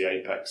across the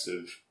apex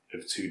of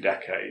 2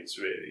 decades,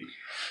 really.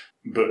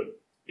 But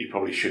he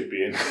probably should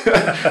be in.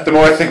 The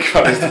more I think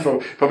about it,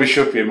 he probably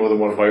should be in more than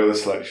one of my other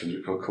selections,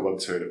 which I'll come on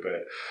to in a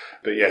bit.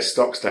 But yeah,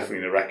 Stock's definitely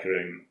in the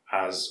reckoning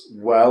as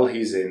well.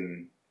 He's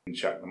in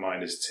Jack the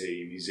Miner's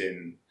team. He's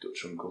in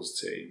Dutch Uncle's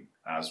team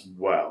as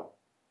well.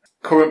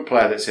 Current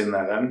player that's in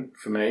there then,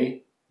 for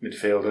me,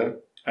 midfielder,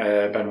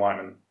 Ben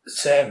Whiteman.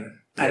 Same.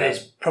 Yeah. And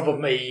it's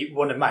probably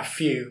one of my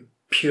few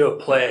pure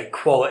play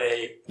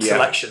quality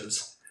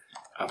selections.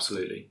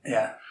 Absolutely.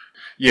 Yeah.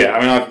 Yeah, I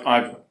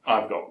mean,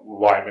 I've got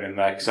Whiteman in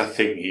there because I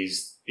think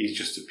he's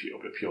just a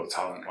pure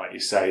talent, like you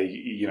say.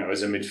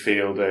 As a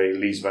midfielder, he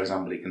leads by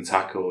example. He can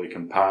tackle, he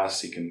can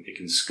pass, he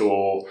can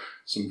score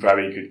some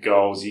very good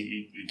goals.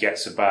 He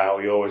gets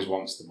about. He always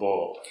wants the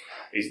ball.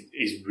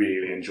 He's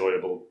really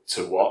enjoyable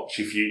to watch.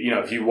 If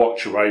you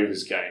watch a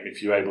Rovers game,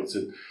 if you're able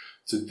to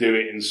do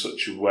it in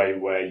such a way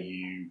where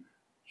you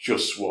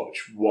just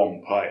watch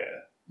one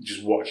player,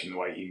 just watching the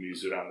way he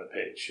moves around the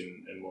pitch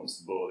and wants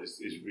the ball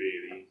is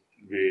really,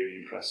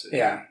 really impressive.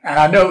 Yeah, and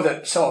I know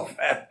that sort of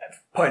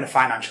putting a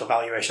financial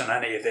valuation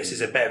on any of this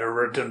is a bit of a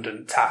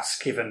redundant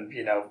task, given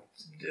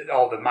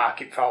all the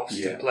market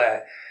forces in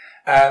play.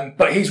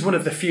 But he's one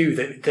of the few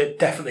that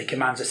definitely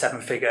commands a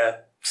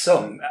 7-figure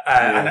sum,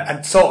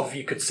 and sort of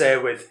you could say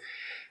with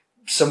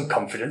some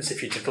confidence,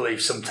 if you to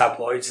believe some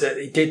tabloids, that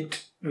he did.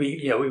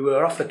 We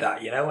were offered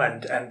that,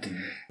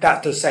 and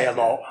that does say a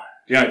lot.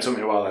 It took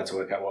me a while there to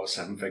work out what a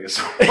 7-figure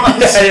sum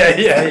was.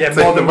 yeah.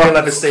 More than we'll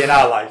ever see in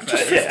our life.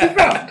 Just 50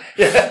 grand.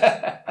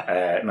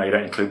 Yeah. No, you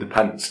don't include the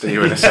pence, do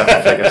you, in a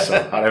 7-figure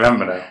sum? I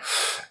remember now.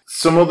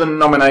 Some other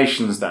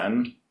nominations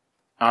then.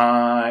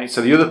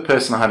 So the other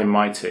person I had in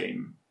my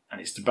team, and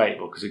it's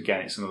debatable because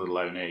again it's another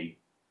loanee,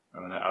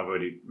 and I've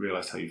already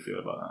realised how you feel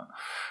about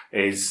that,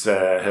 is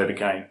Herbie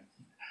Kane.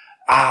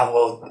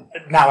 Well,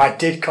 now I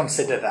did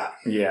consider that.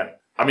 Yeah.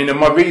 I mean, and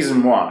my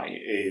reason why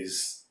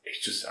is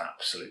it's just an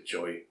absolute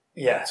joy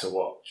to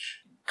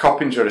watch.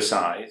 Coppinger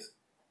aside,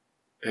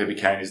 Herbie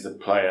Kane is the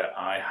player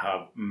I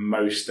have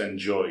most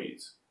enjoyed,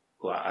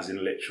 as in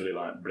literally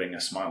bring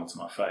a smile to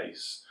my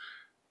face,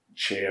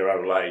 cheer,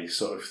 olay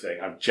sort of thing.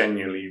 I've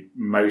genuinely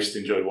most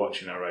enjoyed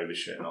watching a Rovers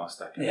shirt in the last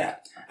decade. Yeah,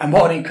 and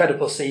what an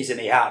incredible season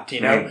he had.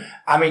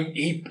 I mean,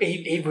 he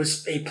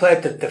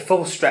played the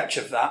full stretch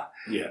of that.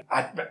 Yeah,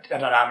 I don't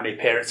know how many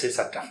appearances.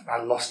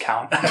 I lost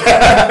count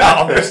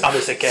on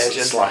this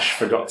occasion. /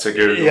 forgot to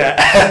Google.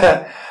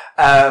 Yeah,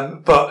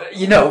 but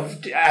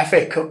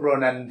FA Cup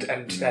run and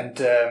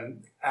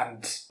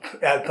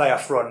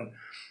playoff run.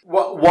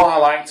 What I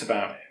liked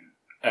about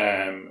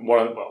him,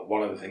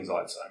 one of the things I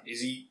liked about him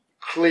is he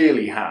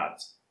clearly had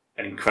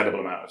an incredible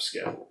amount of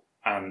skill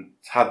and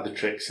had the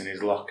tricks in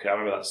his locker. I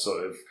remember that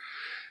sort of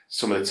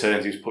some of the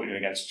turns he was putting in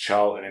against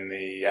Charlton in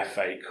the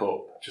FA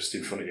Cup, just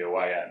in front of the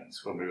away end,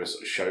 when we were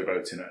sort of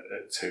showboating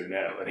at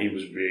 2-0, and he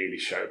was really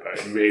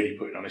showboating, really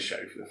putting on a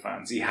show for the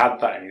fans. He had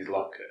that in his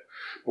locker.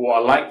 But what I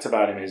liked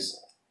about him is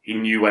he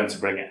knew when to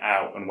bring it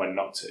out and when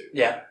not to.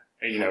 Yeah.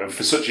 And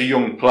for such a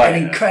young player.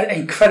 An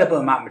incredible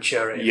amount of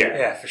maturity.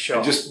 Yeah, for sure.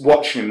 And just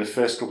watching him the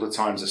first couple of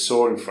times I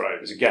saw him for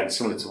Rovers, again,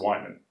 similar to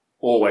Whiteman,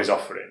 always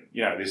offering.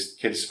 This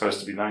kid's supposed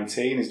to be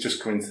 19, he's just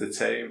come into the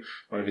team,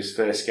 one of his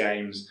first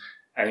games,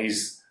 and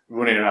he's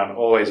running around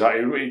always. Like,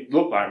 he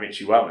looked like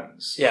Richie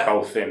Wellens. Yeah.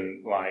 Both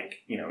in,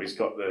 like, you know,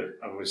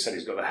 I've always said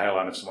he's got the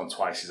hairline of someone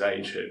twice his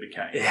age, Herbie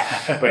Kane.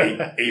 Yeah.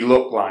 But he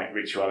looked like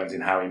Richie Wellens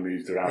in how he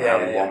moved around,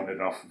 how he wanted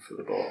and often for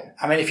the ball.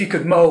 I mean, if you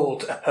could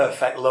mould a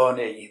perfect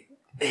loanee,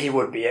 he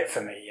would be it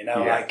for me, you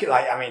know. Yeah.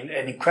 I mean,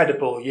 an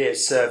incredible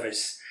year's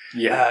service.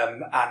 Yeah.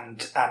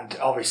 And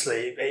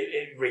obviously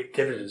it reaped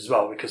dividends as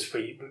well because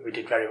we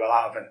did very well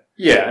out of him.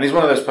 Yeah, and he's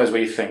one of those players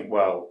where you think,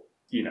 well,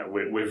 you know,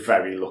 we're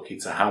very lucky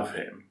to have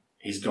him.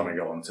 He's going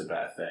to go on to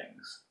better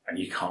things, and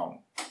you can't.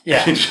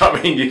 Yeah. You know what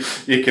I mean?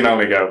 You can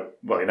only go,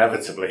 well,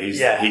 inevitably he's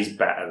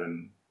better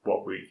than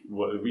what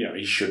you know,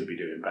 he should be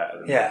doing better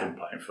than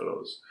playing for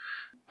us.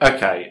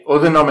 Okay,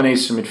 other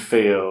nominees for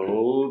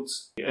midfield,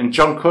 and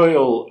John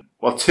Coyle.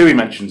 Well, two he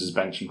mentions as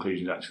bench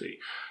inclusions actually.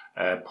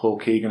 Paul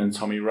Keegan and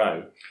Tommy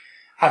Rowe.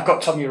 I've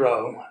got Tommy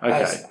Rowe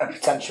as a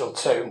potential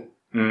 2.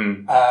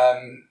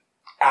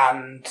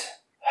 And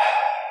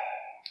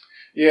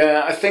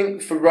yeah, I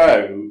think for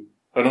Rowe,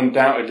 an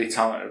undoubtedly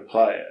talented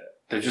player,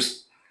 there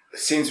just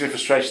seems to be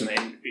frustration that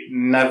it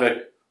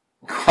never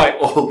quite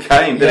all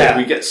came, did it?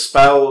 We get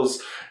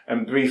spells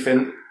and brief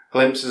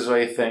glimpses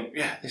where you think,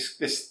 yeah,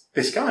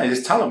 this guy,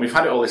 this talent, we've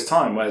had it all this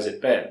time, where's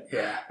it been?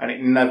 Yeah. And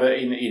it never,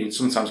 he'd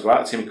sometimes go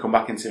out to him, he'd come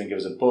back into him and give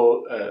us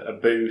a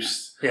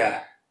boost.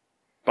 Yeah.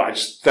 But I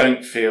just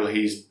don't feel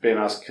he's been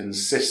as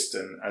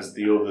consistent as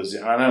the others.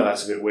 And I know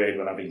that's a bit weird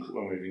when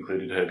we've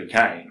included Herbie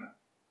Kane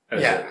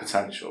as a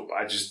potential, but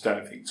I just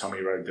don't think Tommy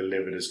Rowe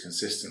delivered as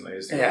consistently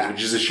as the others,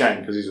 which is a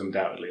shame because he's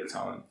undoubtedly a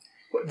talent.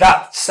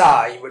 That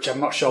sigh, which I'm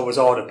not sure was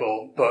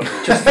audible, but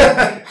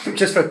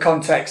just for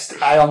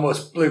context, I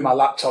almost blew my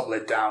laptop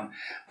lid down.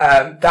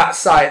 That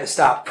sigh at the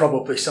start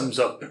probably sums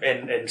up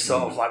in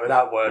sort of like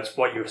without words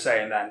what you were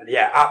saying then.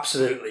 Yeah,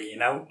 absolutely. You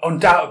know,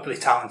 undoubtedly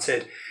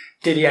talented.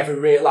 Did he ever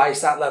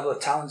realise that level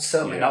of talent?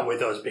 Certainly not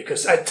with us,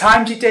 because at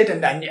times he did,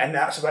 and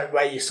that's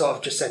where you sort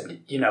of just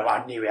said, you know,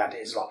 I knew he had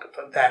his locker,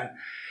 but then,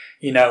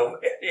 you know,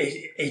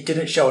 he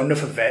didn't show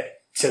enough of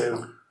it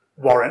to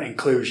warrant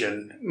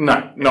inclusion.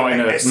 No, not in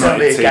a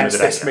certainly against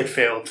this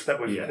midfield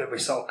that we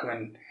saw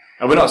coming.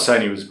 And we're not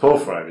saying he was poor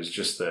for Rovers,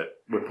 just that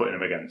we're putting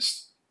him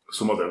against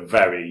some other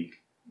very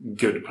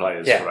good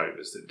players for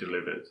Rovers that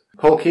delivered.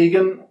 Paul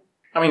Keegan.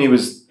 I mean, he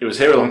was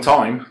here a long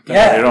time. Don't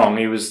get me wrong.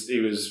 He was,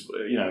 you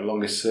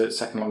know,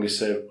 second longest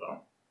served.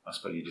 Well, I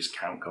suppose you just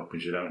count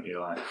coppers, you don't. You're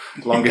like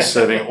longest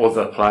serving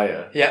other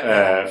player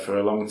for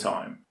a long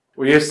time.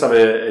 We used to have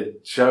a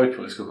joke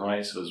with school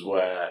mates was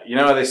where, you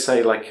know, how they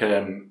say like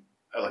a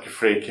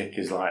free kick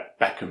is like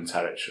Beckham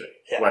territory,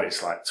 where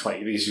it's like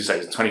 20. These you say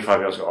it's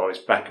 25 yards ago. Oh, it's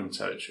Beckham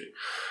territory.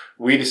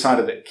 We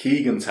decided that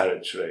Keegan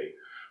territory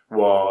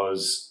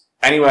was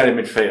anywhere in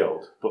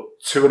midfield, but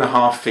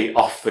 2.5 feet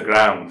off the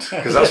ground,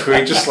 because that's where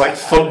he just like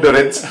thundered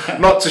into,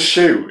 not to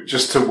shoot,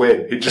 just to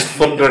win. He'd just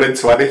thunder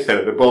into anything,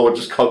 and the ball would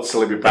just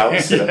constantly be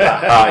bouncing at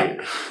that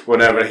height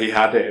whenever he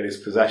had it in his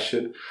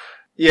possession.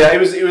 Yeah, it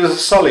was a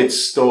solid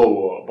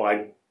stalwart, but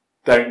I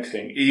don't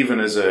think,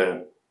 even as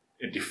a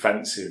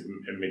defensive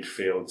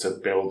midfield to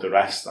build the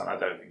rest on, I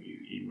don't think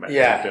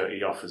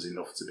he offers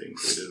enough to be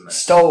included in it.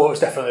 Stalwart was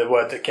definitely the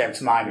word that came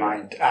to my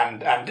mind,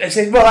 and it's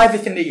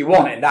everything that you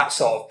want in that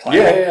sort of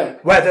player.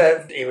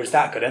 Whether he was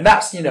that good, and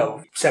that's, you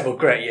know, several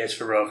great years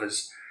for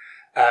Rovers,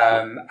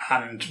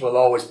 and will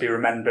always be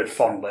remembered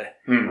fondly.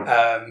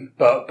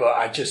 But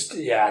I just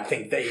I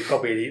think that he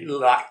probably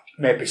lacked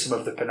maybe some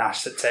of the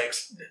panache that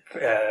takes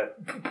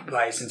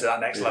players into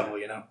that next level,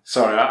 you know.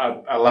 Sorry,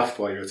 I laughed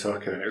while you were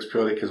talking, and it was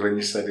purely because when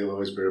you said he'll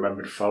always be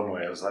remembered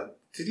fondly, I was like,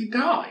 did he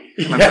die?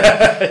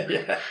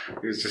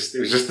 It was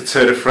just a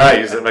turn of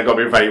phrase that got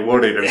me very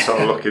worried and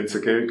sort of looking to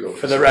Google.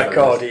 For the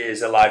record, he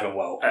is alive and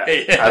well.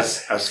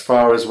 As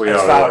far as we're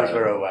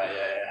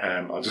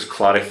aware, I'll just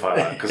clarify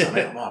that, because I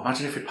mean,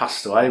 imagine if he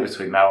passed away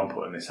between now and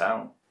putting this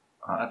out.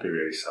 Oh, that'd be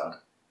really sad.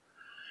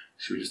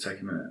 Should we just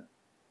take a minute,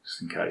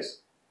 just in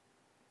case?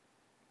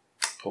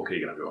 Paul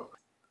Keegan, everyone.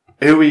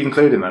 Who are we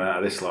including then out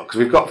of this lot? Because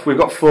we've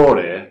got 4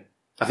 here.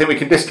 I think we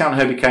can discount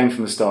Herbie Kane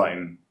from the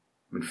starting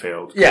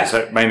midfield. Yeah.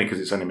 So, mainly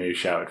because it's only me who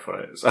shouted for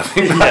it. So I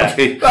think that'd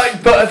be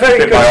but a very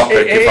good.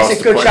 It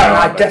is a good shout.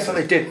 I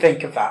definitely did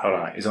think of that. All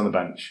right, he's on the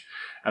bench,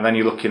 and then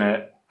you're looking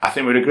at. I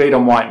think we'd agreed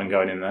on Whiteman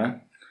going in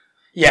there.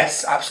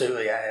 Yes,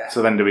 absolutely. Yeah.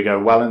 So then, do we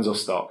go Wellens or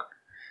Stock?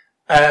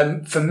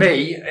 For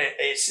me,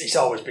 it's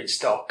always been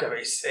Stock. I mean,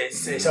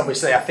 it's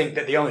obviously. I think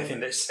that the only thing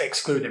that's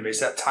excluding him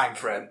is that time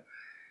frame.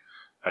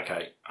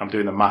 Okay, I'm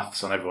doing the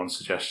maths on everyone's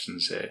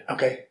suggestions here.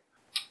 Okay.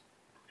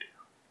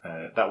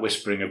 That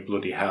whispering of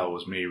bloody hell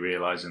was me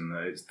realising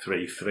that it's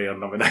 3-3 on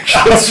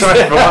nominations.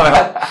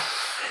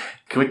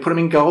 Can we put him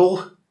in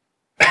goal?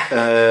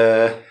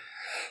 Go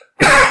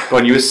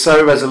on, you were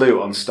so resolute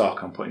on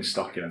Stock. I'm putting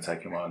Stock in and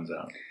taking Wellens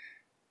out.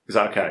 Is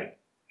that okay?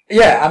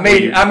 Yeah, I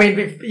mean,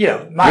 you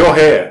know, you're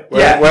here.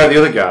 Where are the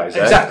other guys?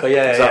 Exactly.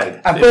 Exactly.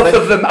 And both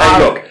of them are.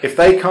 Look, if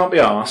they can't be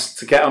asked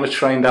to get on a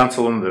train down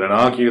to London and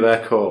argue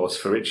their cause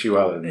for Richie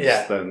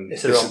Wellens, then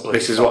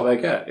this is what they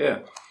get. Yeah.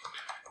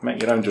 Make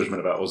your own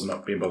judgment about us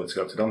not being bothered to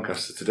go up to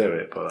Doncaster to do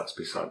it, but that's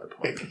beside the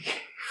point.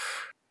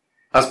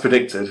 As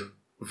predicted,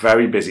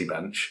 very busy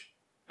bench.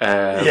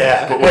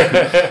 Yeah.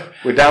 But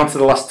we're down to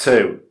the last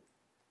two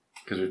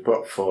because we've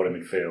got 4 in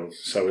midfield.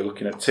 So we're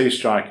looking at 2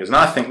 strikers. And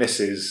I think this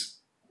is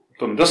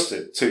done and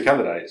dusted. 2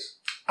 candidates.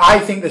 I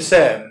think the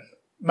same.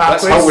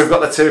 That's how we've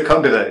got the 2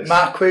 candidates.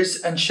 Marquis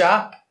and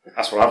Sharp.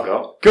 That's what I've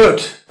got.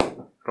 Good.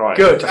 Right.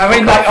 Good. I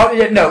mean,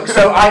 no.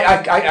 So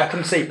I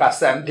can see past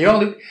them.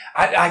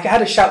 I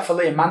had a shout for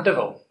Liam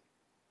Mandeville.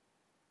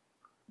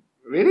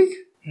 Really?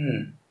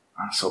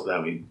 That's up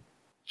there with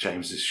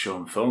James's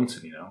Sean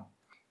Thornton, you know.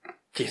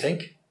 Do you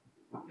think?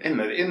 In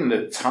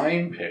the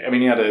time period, I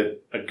mean, he had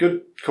a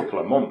good couple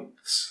of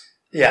months.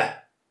 Yeah.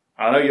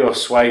 I know you're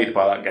swayed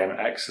by that game at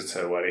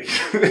Exeter where he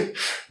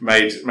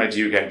made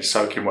you getting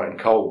soaking wet and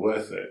cold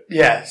worth it.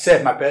 Yeah,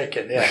 saved my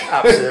bacon. Yeah,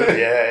 absolutely.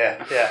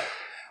 yeah.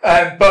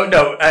 But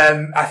no,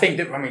 I think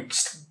that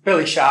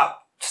Billy Sharp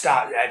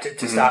start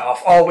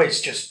off always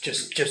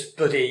just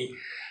bloody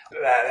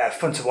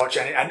fun to watch,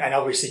 and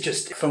obviously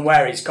just from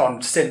where he's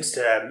gone since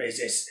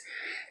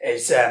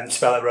his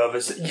spell at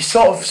Rovers, you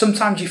sort of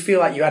sometimes you feel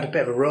like you had a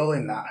bit of a role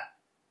in that.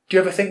 Do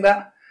you ever think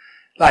that?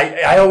 Like,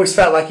 I always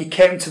felt like he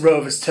came to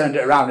Rovers, turned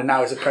it around, and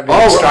now he's a Premier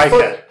League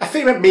striker. I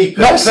think it meant me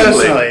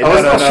personally.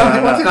 Not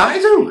personally. What did I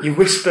do? You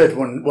whispered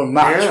one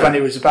match when he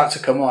was about to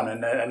come on,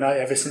 and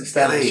ever since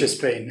then Billy, it's just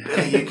been...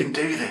 Billy, you can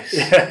do this.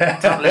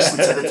 Don't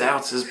listen to the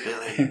doubters,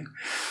 Billy.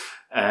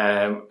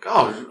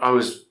 I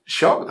was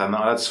shocked then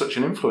that I had such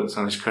an influence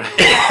on his career.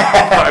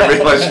 I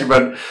realised you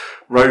meant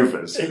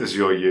Rovers as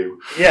your you.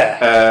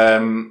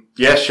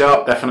 Yeah.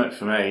 Sharp, definite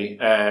for me.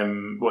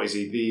 What is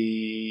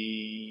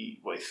he?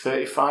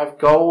 35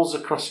 goals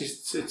across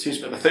his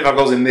 35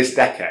 goals in this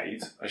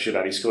decade. I should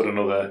add, he scored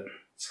another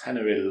 10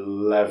 or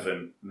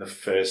 11 in the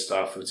first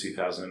half of the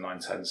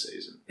 2009-10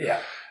 season.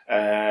 Yeah.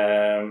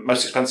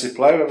 Most expensive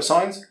player ever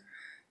signed.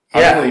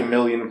 Yeah. Probably £1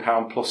 million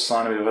plus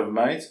signing we've ever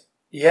made.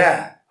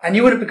 Yeah. And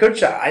you wouldn't be good,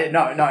 Jack.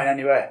 Not in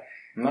any way.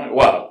 No,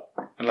 well,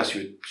 unless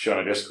you were Sean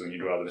O'Driscoll and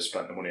you'd rather have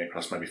spent the money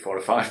across maybe 4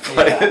 or 5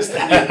 players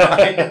than you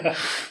might.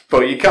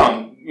 But you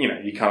can't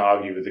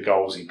argue with the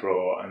goals he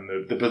brought and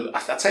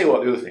I'll tell you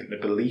what, the other thing, the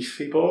belief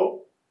he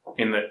brought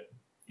in that,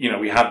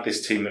 we had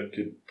this team that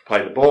could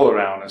play the ball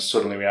around and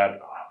suddenly we had,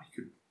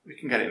 we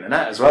can get it in the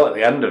net as well at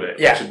the end of it.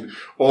 Yeah. Which is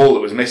all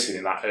that was missing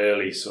in that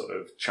early sort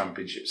of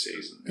championship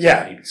season.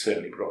 Yeah. He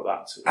certainly brought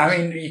that to us. I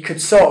mean, you could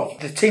sort of,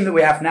 the team that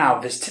we have now,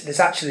 there's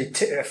actually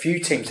a few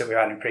teams that we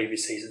had in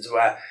previous seasons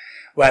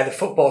where the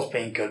football's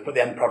been good, but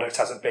the end product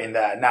hasn't been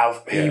there.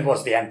 Now, he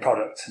was the end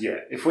product. Yeah.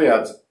 If we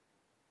had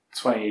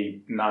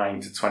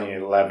 29 to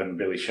 2011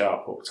 Billy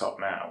Sharp up top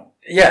now,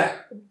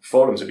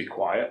 forums would be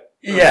quiet.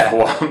 Yeah. For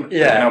one.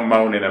 Yeah.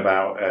 Moaning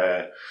about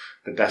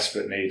the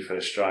desperate need for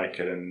a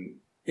striker and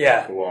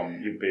for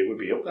one, it would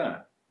be up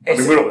there.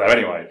 We're up there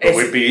anyway, but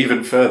we'd be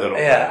even further up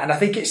there. Yeah, and I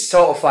think it's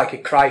sort of like a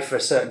cry for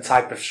a certain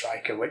type of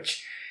striker,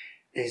 which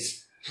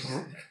is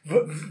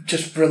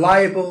just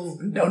reliable,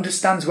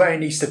 understands where he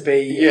needs to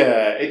be.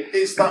 Yeah,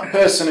 it's that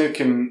person who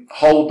can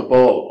hold the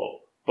ball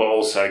up, but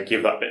also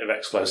give that bit of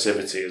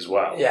explosivity as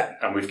well. Yeah.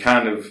 And we've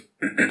kind of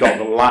got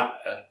the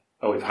latter,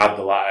 or we've had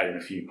the latter in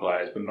a few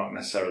players, but not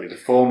necessarily the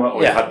former, or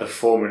we've had the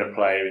former in a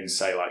player in,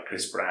 say, like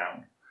Chris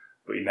Brown.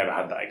 But he never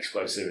had that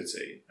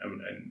explosivity,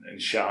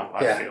 and Sharp,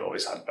 I feel,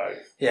 always had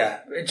both. Yeah,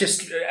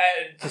 just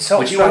the sort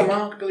Would you want to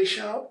mark Billy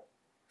Sharp?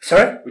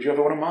 Sorry? Would you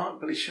ever want to mark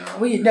Billy Sharp?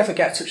 Well, you'd never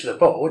get a touch of the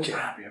ball, would you?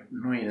 That'd be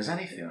annoying as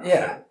anything.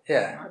 Yeah.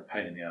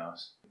 Pain in the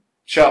arse.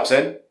 Sharp's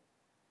in.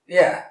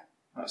 Yeah.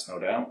 That's no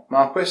doubt.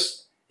 Marquis.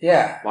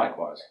 Yeah.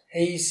 Likewise.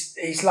 He's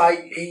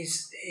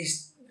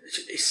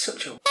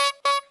such a,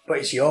 but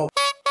he's your.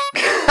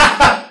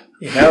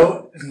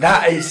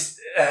 That is.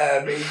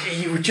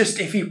 He would just,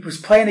 if he was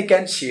playing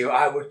against you,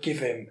 I would give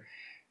him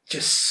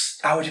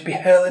I would be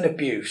hurling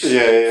abuse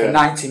for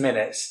 90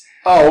 minutes.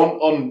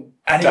 Oh,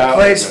 and he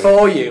plays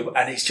for you,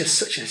 and it's just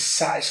such a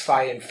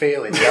satisfying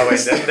feeling knowing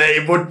that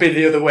it would be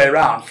the other way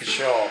around for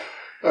sure.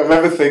 I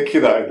remember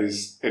thinking that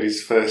in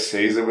his first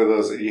season with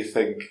us, and you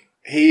think,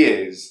 he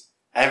is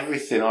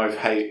everything I've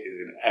hated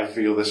in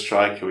every other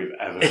striker we've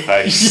ever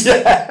faced.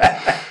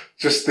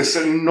 Just this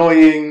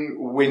annoying,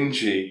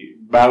 whingy,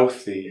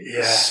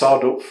 mouthy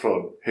sod up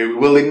front who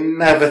will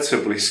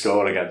inevitably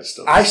score against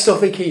us. I still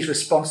think he's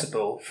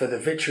responsible for the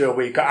vitriol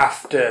we got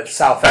after the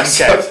Southend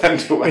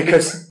game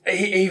because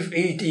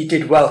he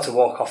did well to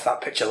walk off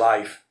that pitch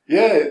alive.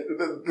 Yeah,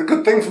 the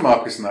good thing for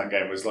Marcus in that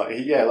game was like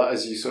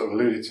as you sort of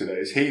alluded to there,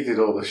 is he did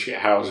all the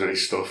shithousery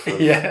stuff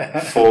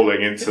of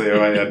falling into the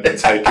away end and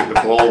taking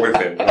the ball with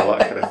him and all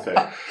that kind of thing.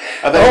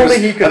 And then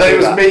it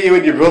was me, you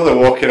and your brother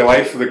walking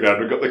away from the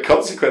ground. We got the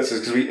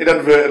consequences because we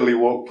inadvertently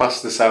walked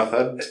past the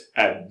Southend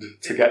end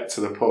to get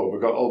to the pub. We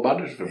got all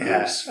manner of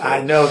abuse.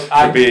 I know.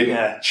 For being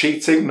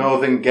cheating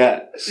Northern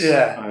gets.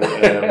 Yeah.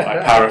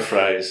 I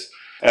paraphrase.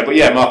 But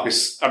yeah,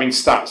 Marcus, I mean,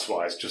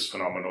 stats-wise, just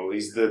phenomenal.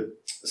 He's the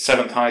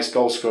 7th highest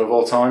goal scorer of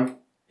all time.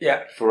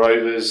 Yeah. For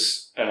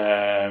Rovers,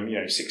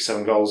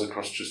 6-7 goals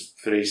across just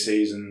 3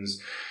 seasons.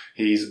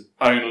 He's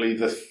only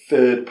the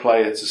 3rd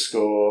player to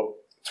score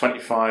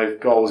 25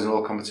 goals in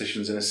all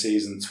competitions in a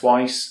season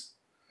twice.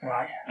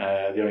 Right.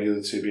 The only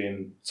other two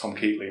being Tom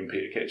Keatley and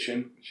Peter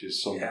Kitchen, which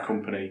is some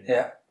company.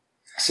 Yeah.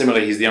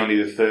 Similarly, he's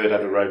the third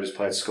ever Rovers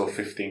player to score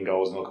 15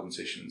 goals in all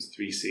competitions,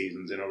 3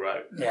 seasons in a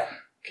row. Yeah.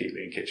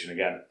 Keatley and Kitchen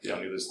again, the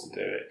only others to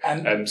do it.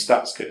 And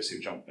stats courtesy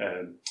of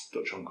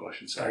Dutch Uncle, I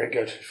should say. Very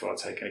good. Before I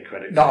take any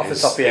credit. Not off the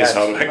top of your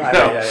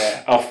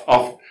head.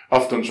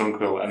 Off Dutch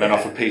Uncle, and then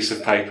off a piece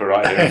of paper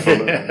right here in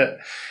front of me.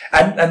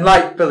 And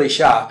like Billy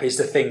Sharp, is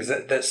the things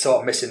that's sort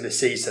of missing this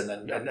season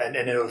and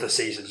in other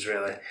seasons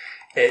really.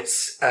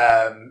 It's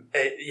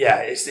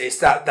it's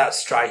that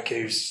striker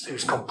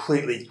who's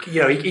completely,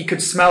 he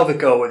could smell the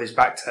goal with his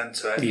back turned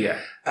to it. Yeah.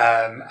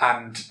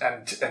 And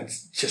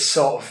just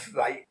sort of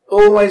like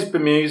always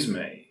bemused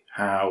me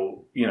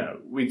how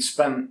we'd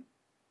spent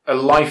a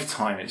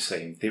lifetime, it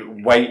seemed,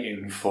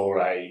 waiting for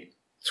a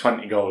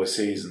 20 goal a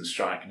season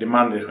striker,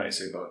 demanding a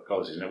 20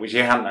 goal a season, which he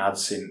hadn't had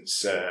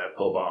since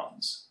Paul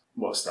Barnes.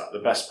 What's that? The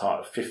best part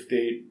of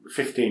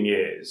 15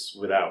 years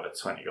without a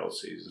 20 goal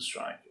season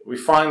striker. We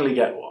finally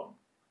get one.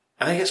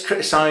 I think it's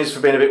criticised for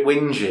being a bit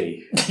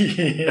whingy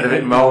and a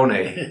bit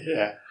moany.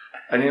 Yeah.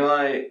 And you're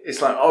like,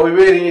 it's like, we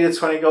really need a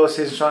 20 goal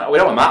season striker. We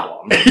don't want that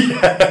one.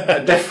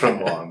 A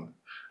different one.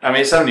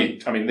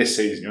 This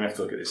season, you have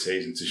to look at this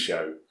season to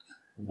show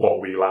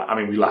what we lack.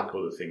 We lack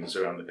other things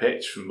around the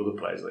pitch from other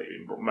players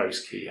leaving, but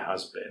most key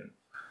has been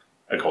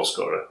a goal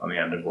scorer on the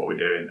end of what we're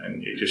doing.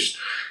 And it just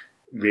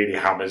really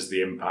hammers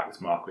the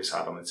impact Marquis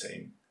had on the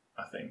team,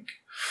 I think,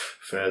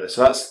 further.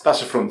 So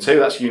that's a front two.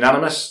 That's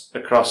unanimous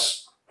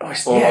across.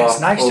 It's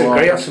nice to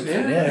agree on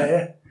something.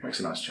 Yeah.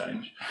 Makes a nice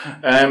change.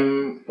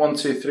 1,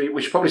 2, 3.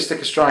 We should probably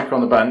stick a striker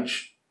on the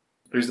bench.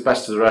 Who's the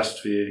best of the rest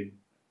for you?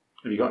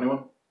 Have you got anyone?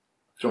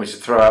 Do you want me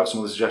to throw out some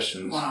other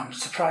suggestions? Well, I'm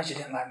surprised you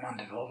didn't like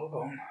Mandeville, but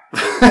go on.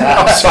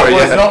 I'm sorry.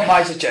 That was not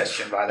my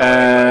suggestion, by the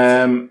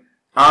way.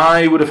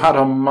 I would have had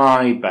on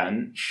my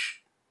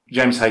bench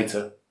James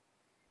Hayter.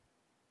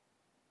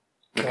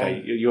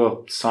 Okay,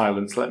 your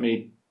silence. Let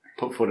me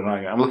put forward an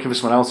argument. I'm looking for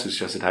someone else who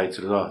suggested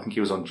Hayter as well. I think he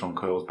was on John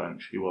Coyle's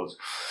bench. He was.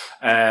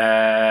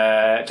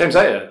 James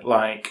Hayter,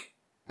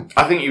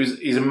 I think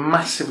he's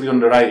massively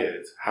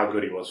underrated how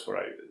good he was for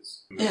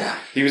Rovers. Yeah.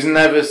 He was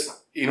never,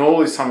 in all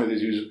his time with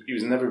us, he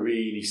was never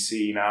really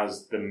seen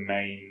as the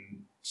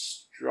main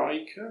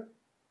striker.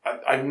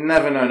 I've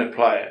never known a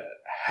player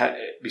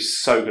be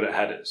so good at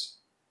headers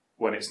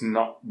when it's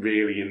not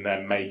really in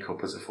their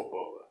makeup as a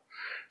footballer.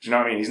 Do you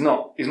know what I mean? He's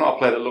not a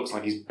player that looks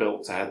like he's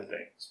built to head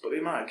things, but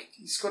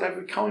he's got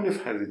every kind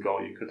of headed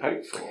goal you could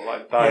hope for.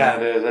 Like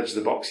down the edge of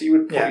the box, he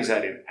would put his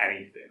head in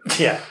anything.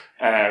 Yeah.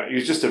 He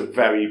was just a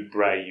very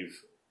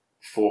brave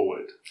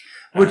forward.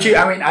 Would you?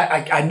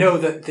 I know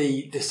that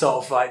the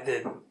sort of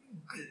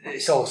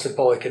it's all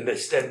symbolic and the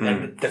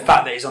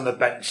fact that he's on the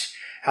bench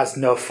has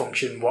no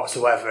function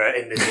whatsoever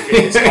in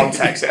this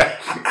context.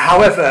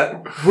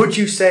 However, would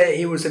you say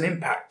he was an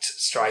impact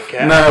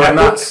striker? No, and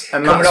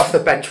coming off the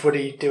bench, would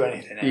he do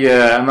anything?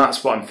 Yeah, and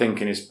that's what I'm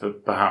thinking is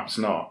perhaps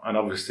not. And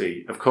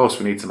obviously, of course,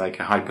 we need to make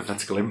a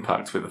hypothetical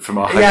impact from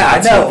our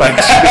hypothetical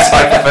bench to this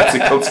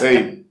hypothetical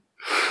team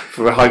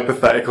for a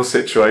hypothetical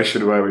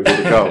situation where we did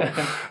a goal.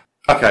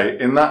 Okay,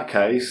 in that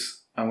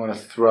case, I'm going to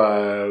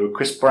throw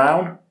Chris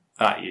Brown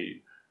at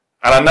you.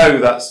 And I know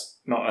that's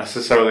not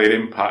necessarily an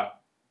impact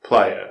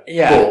player,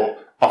 but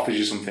offers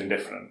you something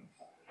different.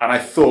 And I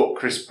thought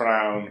Chris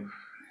Brown,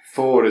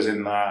 for us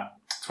in that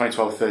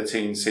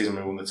 2012-13 season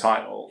we won the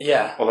title,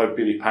 although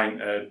Billy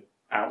Painter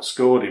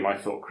outscored him, I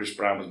thought Chris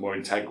Brown was more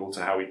integral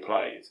to how he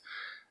played.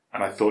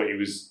 And I thought he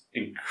was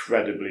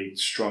incredibly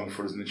strong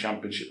for us in the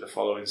Championship the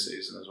following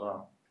season as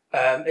well.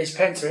 Is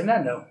Painter in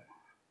there?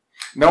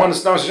 No one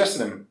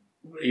suggested him.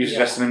 Are you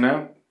suggesting him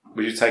now?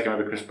 Would you take him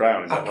over Chris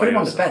Brown? I'd put him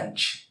on the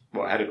bench.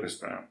 What, ahead of Chris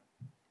Brown?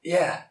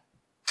 Yeah.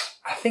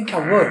 I think I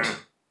would.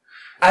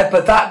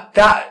 But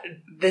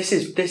this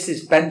is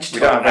bench talk. We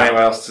don't have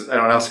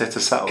anyone else here to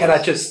settle. Can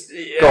I just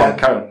go on,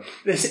 carry on?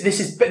 This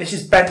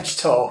is bench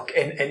talk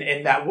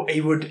in that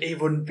he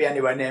wouldn't be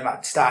anywhere near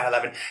my starting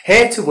 11.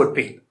 Hater would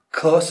be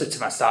closer to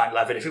my starting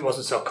 11 if it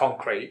wasn't so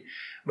concrete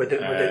with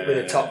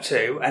the top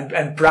two,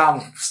 and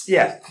Brown,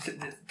 second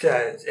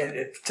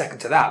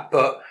to that.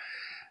 But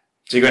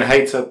so you're going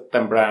Hater,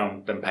 then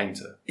Brown, then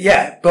Painter.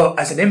 Yeah, but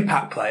as an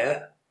impact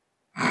player.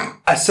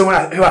 As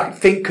someone who I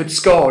think could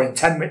score with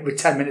 10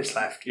 minutes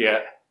left,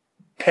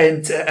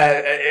 Painter,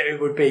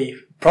 it would be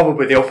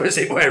probably the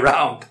opposite way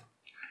around.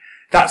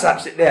 That's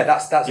absolutely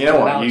that's. You know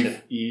what?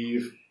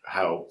 You've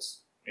helped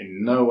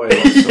in no way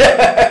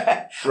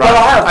whatsoever. Right,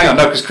 well, hang on,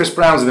 no, because Chris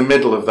Brown's in the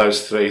middle of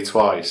those three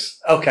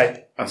twice.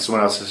 Okay. And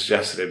someone else has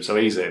suggested him, so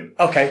he's in.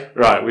 Okay.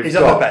 Right, he's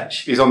on the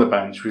bench. He's on the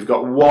bench. We've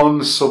got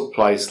one sub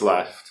place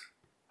left,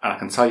 and I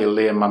can tell you,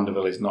 Liam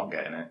Mandeville is not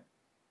getting it.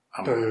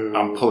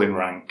 I'm pulling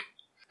rank.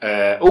 Do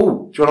you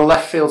want a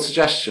left field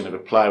suggestion of a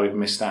player we've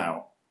missed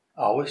out?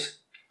 Always.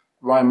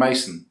 Ryan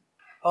Mason.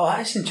 Oh,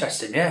 that's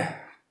interesting, yeah.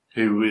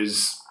 Who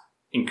was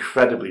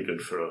incredibly good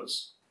for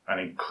us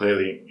and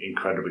clearly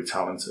incredibly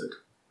talented,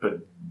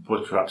 but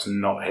was perhaps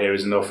not here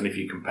as enough. And if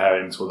you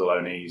compare him to other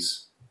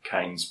loanees,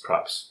 Kane's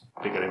perhaps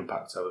bigger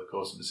impact over the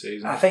course of the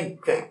season? I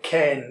think that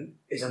Kane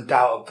is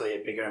undoubtedly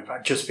a bigger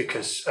impact just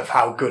because of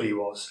how good he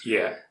was.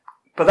 Yeah.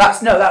 But I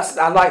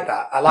like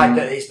that. I like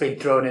that he's been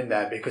thrown in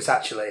there because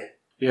actually,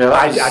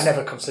 I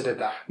never considered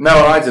that.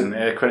 No, I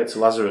didn't. Credit to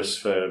Lazarus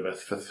for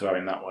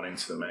throwing that one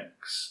into the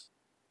mix.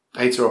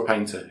 Hater or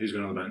Painter? Who's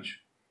going on the bench?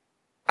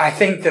 I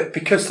think that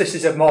because this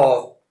is a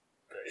more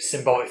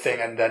symbolic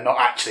thing and they're not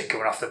actually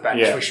coming off the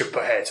bench, we should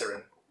put Hater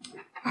in.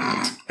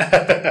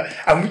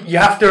 And you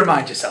have to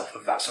remind yourself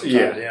of that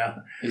sometimes. Yeah.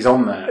 He's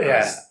on there.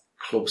 Yeah.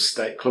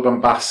 Club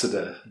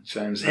ambassador,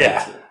 James Hater.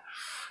 Yeah.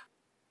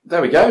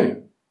 There we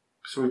go.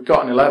 So we've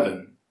got an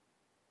 11.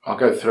 I'll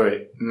go through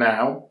it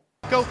now.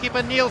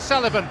 Goalkeeper Neil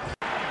Sullivan.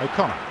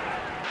 O'Connor.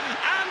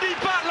 Andy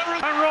Butler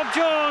and Rob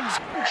Jones.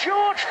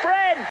 George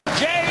Friend.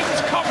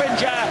 James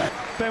Coppinger.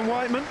 Ben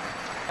Whiteman.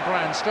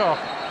 Brian Stock.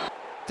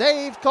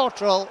 Dave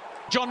Cottrell.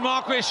 John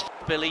Marquis.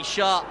 Billy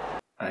Sharp.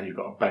 And you've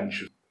got a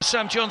bench of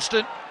Sam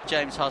Johnston.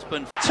 James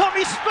Husband.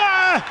 Tommy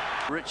Spur.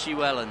 Richie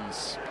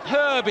Wellens.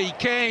 Herbie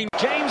Kane.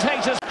 James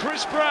Hayes.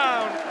 Chris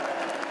Brown.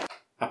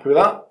 Happy with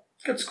that?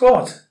 Good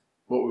squad.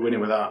 What are we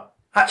winning with that?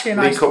 Actually,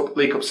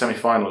 League Cup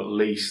semi-final at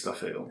least, I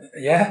feel.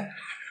 Yeah.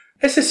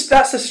 That's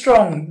a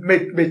strong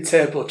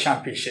mid-table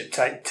championship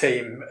type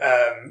team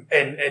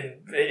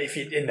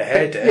in the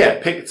heyday.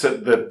 Yeah, picked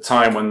at the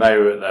time when they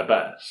were at their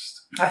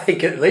best. I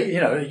think at least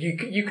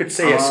you could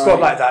see a squad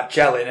like that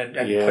gelling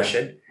and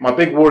pushing. My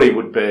big worry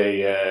would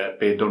be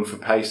being done for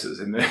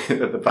Pacers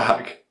at the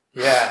back.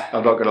 Yeah,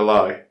 I'm not going to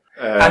lie.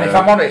 And if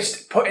I'm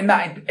honest, putting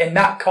that in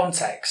that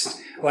context,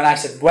 when I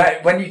said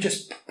when you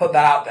just put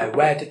that out there,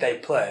 where did they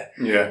play?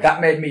 Yeah,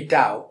 that made me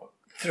doubt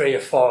 3 or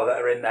 4 that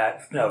are in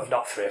there. No,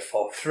 not 3 or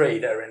 4. 3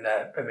 that are in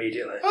there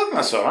immediately. I think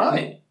that's all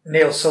right.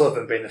 Neil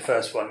Sullivan being the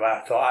first one where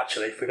I thought,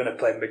 actually, if we're going to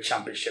play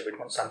mid-championship, we'd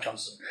want Sam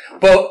Johnson.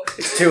 But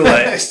it's too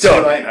late. It's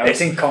done.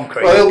 It's in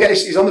concrete. Well,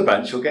 he's on the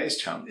bench. He'll get his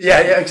chance. Yeah,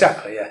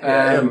 exactly.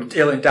 Yeah,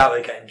 he'll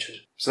undoubtedly get injured.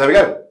 So there we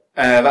go.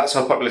 That's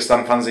our Popular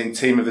Stand Fanzine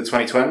team of the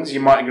 2020s. You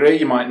might agree,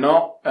 you might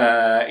not.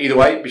 Either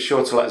way, be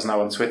sure to let us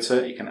know on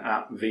Twitter. You can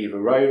 @Viva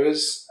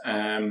Rovers.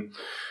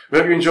 We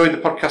hope you enjoyed the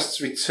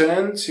podcast's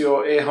return to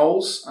your ear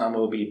holes, and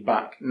we'll be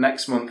back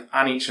next month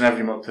and each and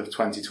every month of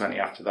 2020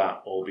 after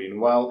that, all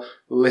being well.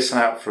 Listen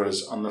out for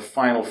us on the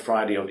final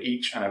Friday of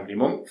each and every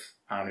month,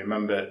 and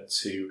remember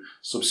to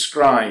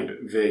subscribe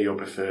via your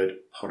preferred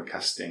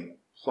podcasting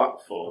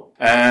platform.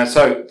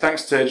 So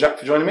thanks to Jack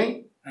for joining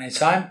me.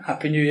 Anytime.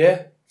 Happy New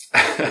Year.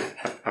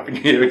 Happy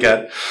New Year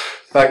again.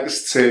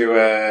 Thanks to,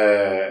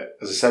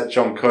 as I said,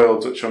 John Coyle,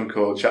 Dutch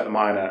Uncle, Jack the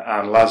Miner,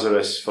 and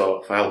Lazarus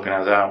for helping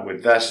us out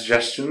with their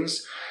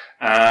suggestions.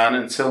 And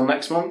until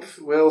next month,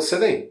 we'll see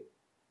thee.